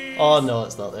them? Oh no,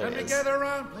 it's not there. It is. Gather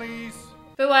around, please.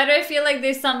 But why do I feel like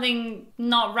there's something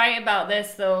not right about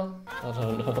this though? I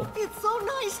don't know. It's so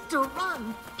nice to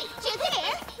run. You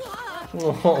there?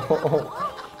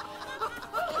 Oh.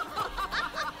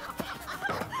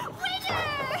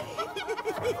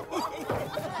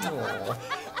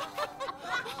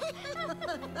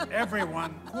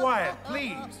 Everyone, quiet,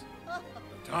 please. The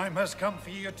time has come for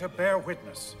you to bear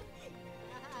witness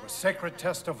to a sacred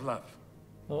test of love.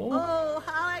 Oh,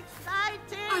 how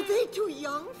exciting! Are they too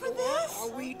young for this? Are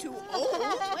we too old?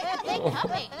 When are they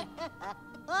coming?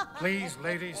 Please,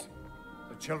 ladies,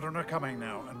 the children are coming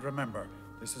now, and remember,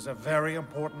 this is a very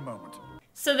important moment.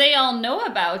 So they all know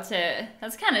about it.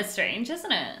 That's kind of strange,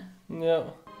 isn't it? Yeah.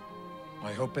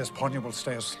 I hope Miss Ponyo will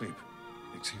stay asleep.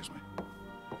 Excuse me.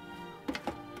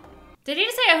 Did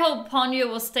you say I hope Ponyo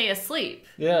will stay asleep?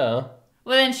 Yeah.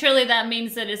 Well, then surely that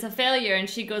means that it's a failure and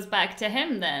she goes back to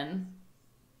him then.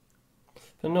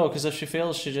 But no, because if she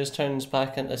fails, she just turns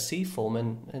back into sea foam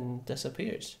and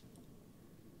disappears.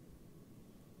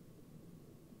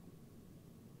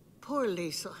 Poor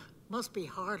Lisa. Must be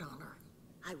hard on her.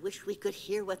 I wish we could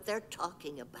hear what they're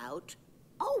talking about.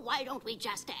 Oh, why don't we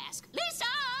just ask Lisa?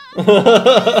 That's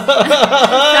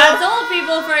old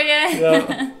people for you.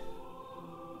 Yeah.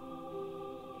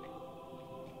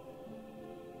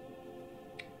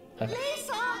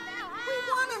 Lisa, we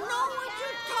want to know what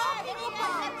you're talking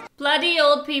about. Bloody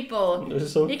old people. They're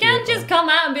so You can't cute, just come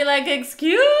out and be like,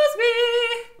 excuse me.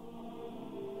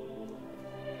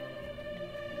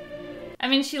 I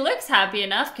mean, she looks happy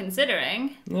enough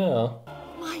considering. Yeah.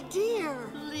 My dear.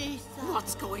 Lisa.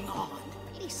 What's going on?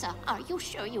 Lisa, are you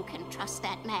sure you can trust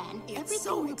that man?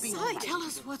 Everything will be all right. Tell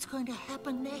us what's going to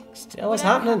happen next. Yeah, what's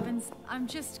Whatever happening? happens, I'm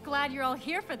just glad you're all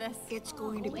here for this. It's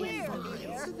going to be fine.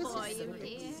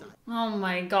 Oh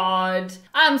my god.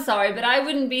 I'm sorry, but I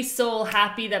wouldn't be so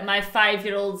happy that my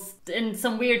 5-year-old's in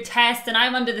some weird test and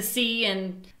I'm under the sea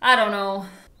and I don't know.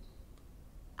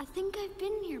 I think I've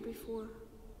been here before.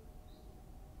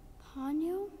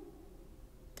 Ponyo?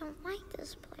 Don't like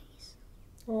this place.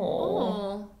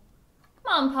 Oh.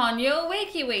 Come on, Ponyo.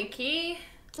 Wakey, wakey.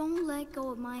 Don't let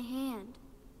go of my hand.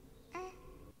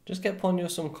 Just get Ponyo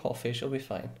some coffee, she'll be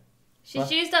fine. She's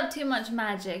used up too much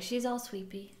magic. She's all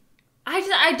sweepy.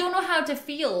 I don't know how to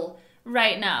feel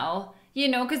right now. You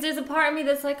know, because there's a part of me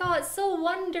that's like, oh, it's so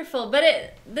wonderful.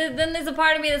 But then there's a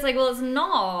part of me that's like, well, it's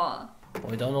not.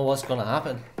 We don't know what's gonna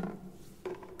happen.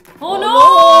 Oh,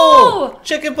 no!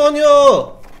 Chicken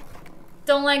Ponyo!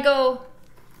 Don't let go.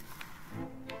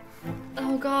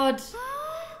 Oh, God.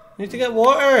 You need to get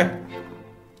water.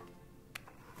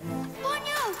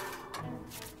 Ponyo!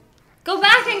 Go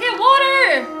back and get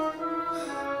water!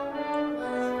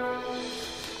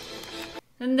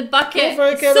 And the bucket. Go for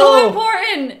it, It's kiddo. so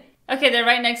important. Okay, they're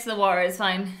right next to the water. It's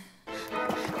fine. I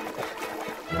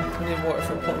need water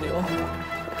for Ponyo.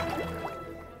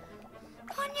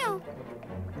 Ponyo!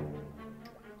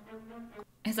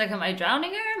 It's like, am I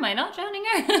drowning her? Am I not drowning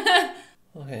her?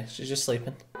 Okay, she's just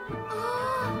sleeping.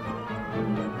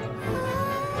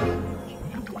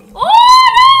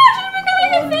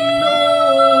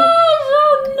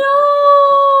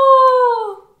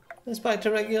 It's back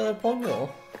to regular Ponyo.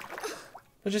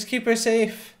 But just keep her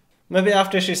safe. Maybe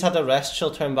after she's had a rest,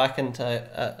 she'll turn back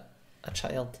into a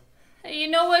child. You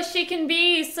know what she can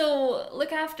be, so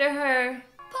look after her.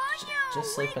 Ponyo!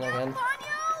 Just sleeping again.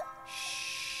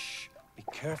 Shh. Be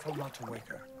careful not to wake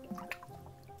her.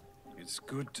 It's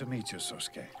good to meet you,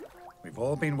 Sōsuke. We've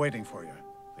all been waiting for you.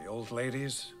 The old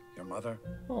ladies, your mother.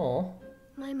 Oh.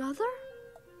 My mother?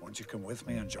 Won't you come with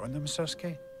me and join them,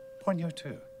 Sōsuke? Ponyo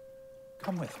too.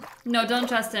 Come with me. No, don't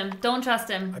trust him. Don't trust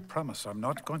him. I promise I'm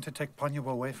not going to take Ponyo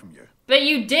away from you. But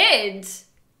you did.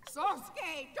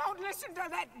 Sōsuke, don't listen to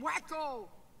that wacko.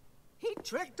 He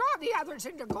tricked all the others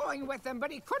into going with him, but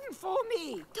he couldn't fool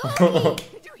me.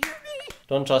 Did you hear me?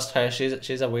 Don't trust her,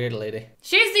 she's a weird lady.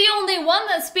 She's the only one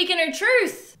that's speaking her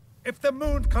truth. If the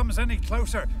moon comes any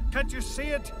closer, can't you see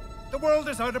it? The world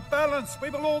is out of balance. We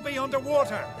will all be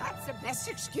underwater. That's the best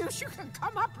excuse you can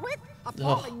come up with? A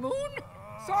falling moon?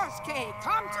 Sōsuke,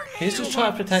 come to me. He's just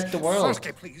trying to protect the world.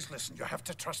 Sōsuke, please listen. You have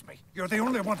to trust me. You're the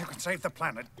only one who can save the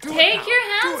planet. Take your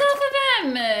hands off of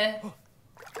him.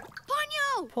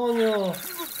 Ponyo! Ponyo.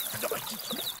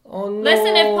 Oh no.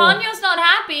 Listen, if Ponyo's not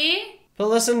happy. But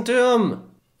listen to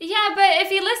him. Yeah, but if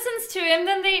he listens to him,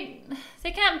 then they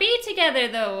can't be together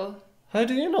though. How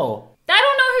do you know? I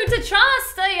don't know who to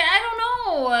trust. I don't know.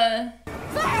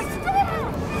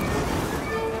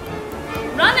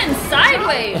 Running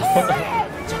sideways.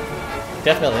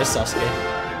 Definitely is Sasuke.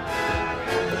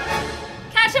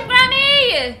 Catch him,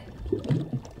 Granny!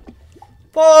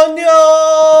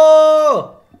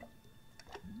 Ponyo!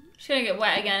 She's gonna get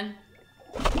wet again.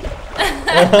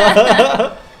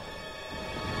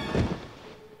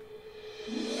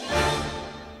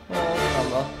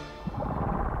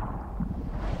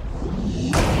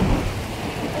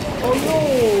 Oh no!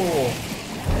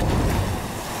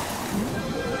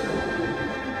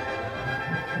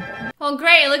 Well,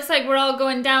 great. It looks like we're all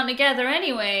going down together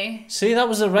anyway. See, that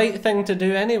was the right thing to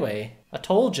do anyway. I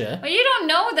told you. Well, you don't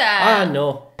know that. I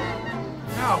know.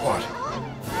 Now what?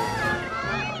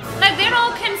 Like, they're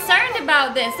all concerned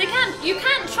about this. You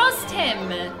can't trust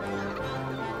him.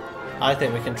 I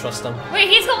think we can trust him. Wait,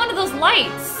 he's got one of those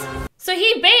lights. So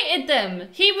he baited them.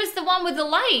 He was the one with the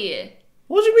light.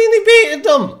 What do you mean he baited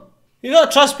them? You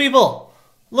gotta trust people.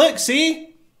 Look,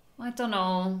 see? I don't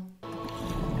know.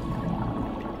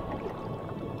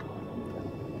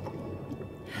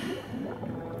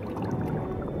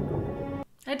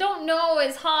 I don't know,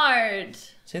 it's hard.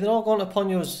 See, they're all going to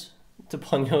Ponyo's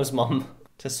mum.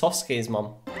 To Sōsuke's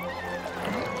mum.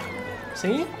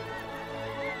 See?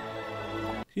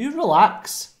 You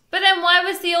relax. But then why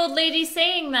was the old lady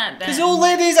saying that then? Because the old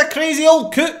lady's a crazy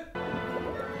old coot. You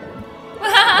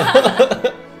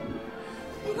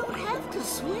don't have to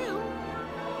swim.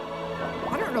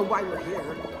 I don't know why we're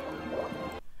here.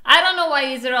 I don't know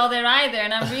why yous are all there either,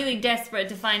 and I'm really desperate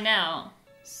to find out.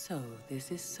 So,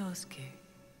 this is Sōsuke.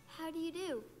 How do you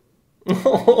do?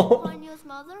 Ponyo's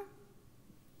mother?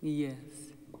 Yes.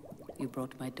 You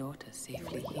brought my daughter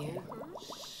safely here.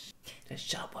 Just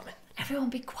shut up, woman.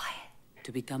 Everyone be quiet.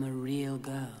 To become a real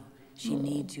girl, she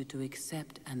needs you to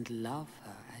accept and love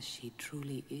her as she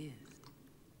truly is.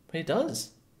 He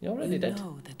does. You already did. You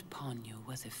know that Ponyo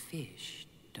was a fish,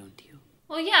 don't you?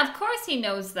 Well, yeah, of course he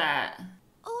knows that.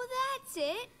 Oh, that's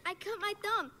it. I cut my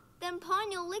thumb. Then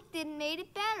Ponyo licked it and made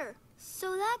it better.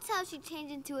 So that's how she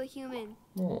changed into a human.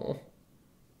 Oh.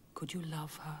 Could you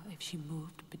love her if she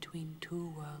moved between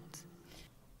two worlds?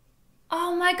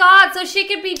 Oh my god, so she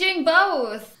could be doing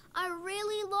both. I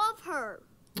really love her.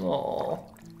 Oh.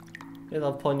 You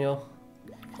love Ponyo.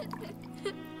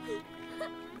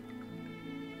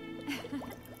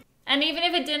 And even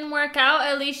if it didn't work out,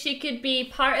 at least she could be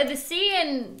part of the sea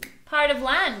and part of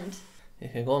land. You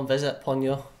can go and visit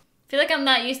Ponyo. I feel like I'm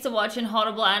not used to watching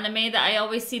horrible anime that I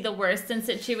always see the worst in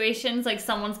situations, like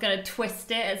someone's gonna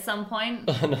twist it at some point.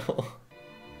 Oh no.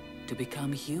 To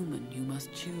become human, you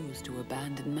must choose to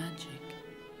abandon magic.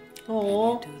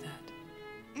 Oh. Can you do that?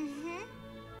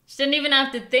 She didn't even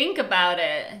have to think about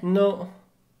it. No.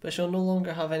 But she'll no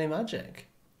longer have any magic.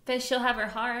 But she'll have her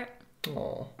heart.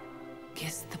 Oh.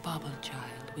 Kiss the bubble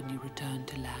child when you return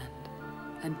to land,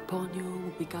 and Ponyo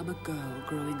will become a girl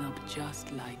growing up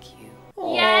just like you.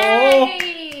 Aww.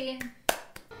 Yay!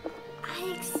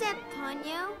 I accept,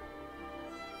 Ponyo.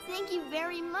 Thank you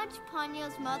very much,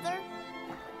 Ponyo's mother.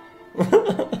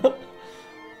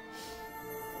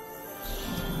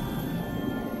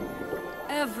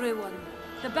 Everyone,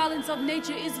 the balance of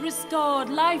nature is restored.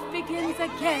 Life begins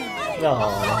again.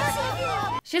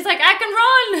 Aww. She's like, I can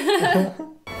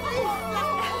run!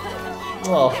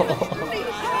 Oh.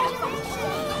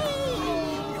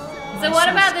 So what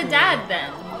about the dad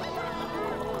then?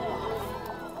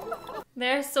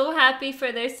 They're so happy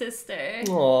for their sister.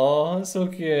 Aw, that's so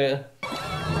cute.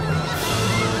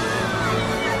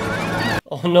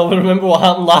 Oh no, remember what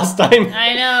happened last time?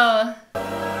 I know.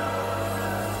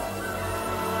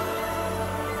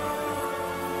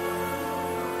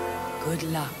 Good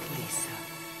luck, Lisa.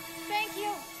 Thank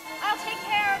you. I'll take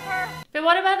care of her. But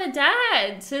what about the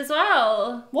dad as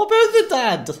well? What about the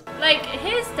dad? Like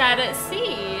his dad at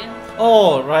sea.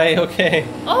 Oh, right, okay.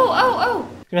 Oh.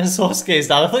 You meant Sōsuke's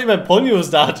dad? I thought you meant Ponyo's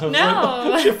dad. I was No. like,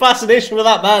 what's your fascination with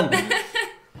that man?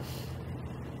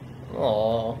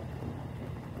 Aww.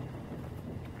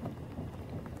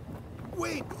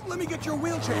 Wait, let me get your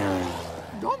wheelchair.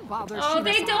 Don't bother. Oh,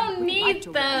 they don't need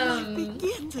them.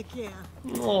 Begins again.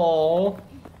 Aww.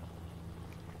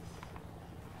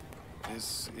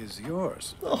 This is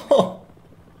yours. Oh.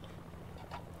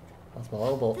 That's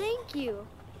horrible. Thank you.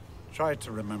 Try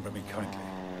to remember me kindly,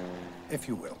 if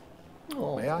you will.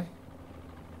 Oh. May I?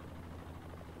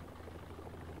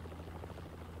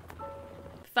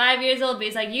 5 years old, but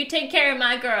he's like, you take care of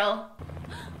my girl.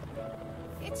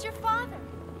 It's your father.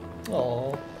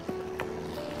 Aww.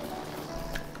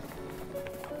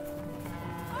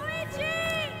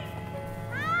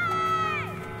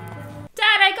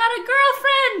 Dad, I got a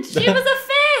girlfriend! She was a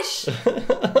fish!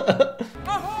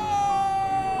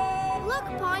 Look,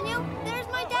 Ponyo, there's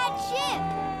my dad's ship.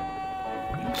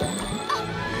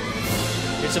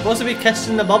 You're supposed to be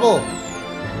kissing the bubble.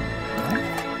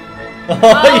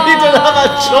 Oh, you didn't have a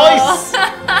choice!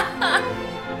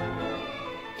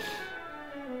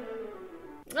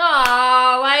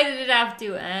 Aw, why did it have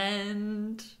to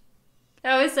end?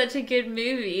 That was such a good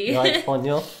movie. You like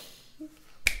Ponyo?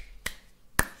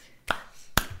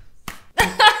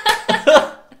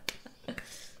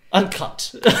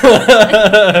 Uncut.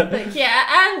 Like, yeah,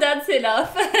 and that's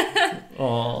enough.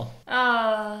 Oh.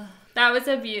 Oh, that That was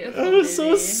a beautiful It was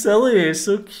movie. so silly,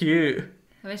 so cute.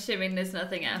 I'm assuming there's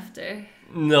nothing after.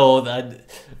 No,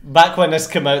 back when this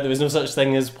came out, there was no such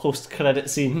thing as post-credit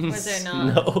scenes. Was there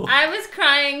not? No. I was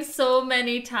crying so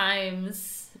many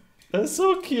times. That's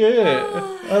so cute.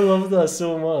 I love that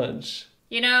so much.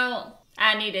 You know,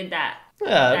 I needed that.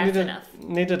 Yeah, That's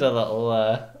needed a little,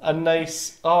 a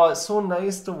nice... Oh, it's so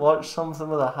nice to watch something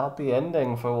with a happy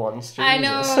ending for once. Jesus. I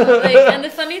know, and the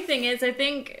funny thing is, I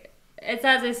think... It's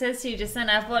as I said to you just then,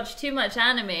 I've watched too much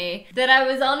anime that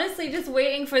I was honestly just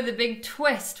waiting for the big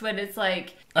twist when it's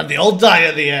like... And they all die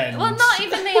at the end. Well, not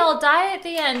even they all die at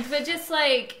the end, but just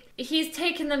like, he's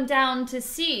taken them down to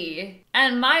sea.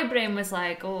 And my brain was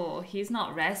like, oh, he's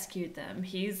not rescued them.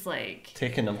 He's like...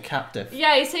 Taking them captive.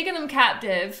 Yeah, he's taken them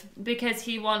captive because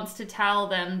he wants to tell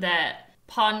them that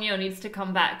Ponyo needs to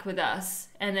come back with us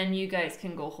and then you guys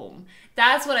can go home.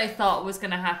 That's what I thought was going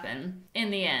to happen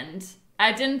in the end.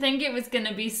 I didn't think it was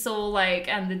gonna be so like,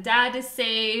 and the dad is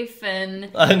safe, and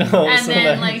I know, and so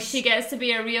then nice. like she gets to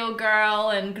be a real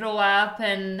girl and grow up,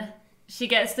 and she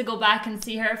gets to go back and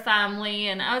see her family,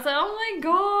 and I was like, oh my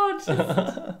god,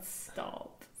 just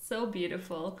stop, so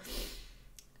beautiful.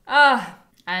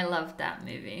 I loved that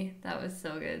movie. That was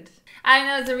so good. I think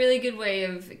that was a really good way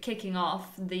of kicking off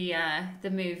the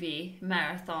movie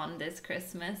marathon this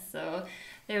Christmas. So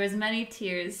there was many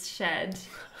tears shed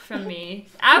from me.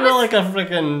 I was like a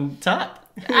freaking tap.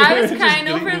 I was crying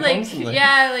Just over greeting like constantly.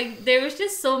 like there was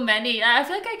just so many. I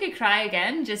feel like I could cry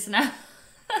again just now.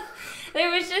 There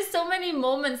was just so many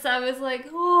moments I was like,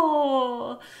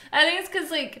 oh. I think it's because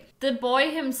like the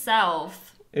boy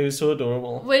himself It was so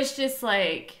adorable. was just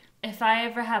like, if I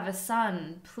ever have a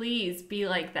son, please be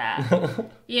like that.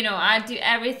 You know, I'd do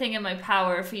everything in my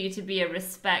power for you to be a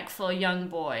respectful young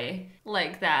boy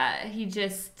like that. He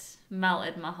just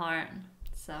melted my heart.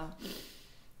 So,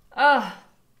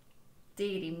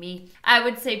 dearie me. I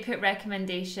would say put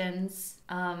recommendations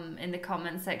in the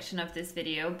comment section of this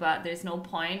video, but there's no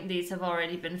point. These have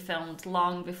already been filmed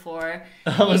long before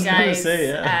you guys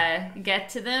get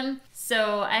to them.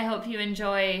 So I hope you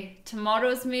enjoy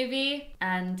tomorrow's movie,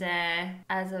 and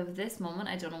as of this moment,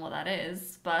 I don't know what that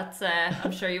is, but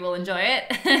I'm sure you will enjoy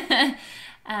it.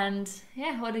 And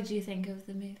yeah, what did you think of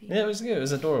the movie? Yeah, it was good. It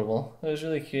was adorable. It was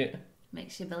really cute.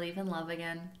 Makes you believe in love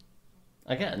again.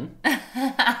 Again?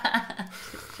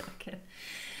 Just joking.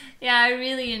 Yeah, I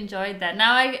really enjoyed that.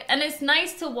 And it's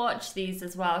nice to watch these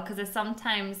as well, because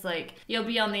sometimes like you'll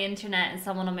be on the internet and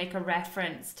someone will make a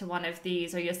reference to one of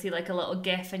these, or you'll see like a little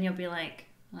GIF and you'll be like,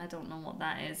 I don't know what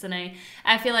that is. And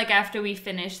I feel like after we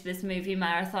finish this movie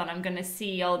marathon, I'm gonna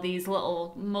see all these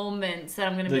little moments that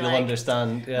I'm gonna be You'll like,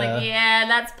 understand. Yeah. like, yeah,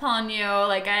 that's Ponyo.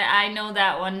 Like I know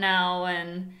that one now.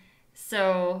 And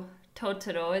so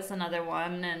Totoro is another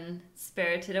one, and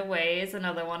Spirited Away is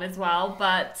another one as well.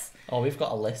 But Oh, we've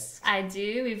got a list. I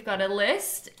do. We've got a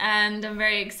list, and I'm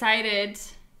very excited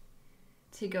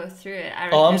to go through it.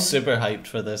 Oh, I'm super hyped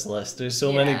for this list. There's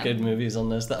so many Yeah. good movies on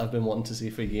this that I've been wanting to see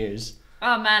for years.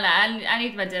 Oh man, I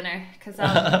need my dinner because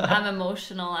I'm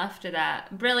emotional after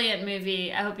that. Brilliant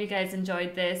movie. I hope you guys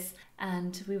enjoyed this,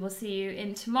 and we will see you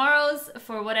in tomorrow's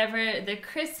for whatever the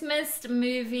Christmas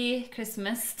movie,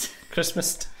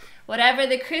 whatever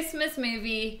the Christmas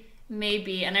movie may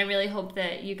be. And I really hope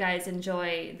that you guys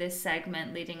enjoy this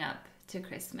segment leading up to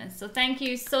Christmas. So thank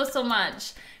you so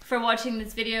much for watching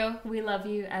this video. We love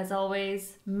you as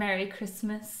always. Merry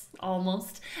Christmas,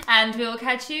 almost. And we will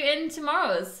catch you in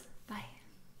tomorrow's.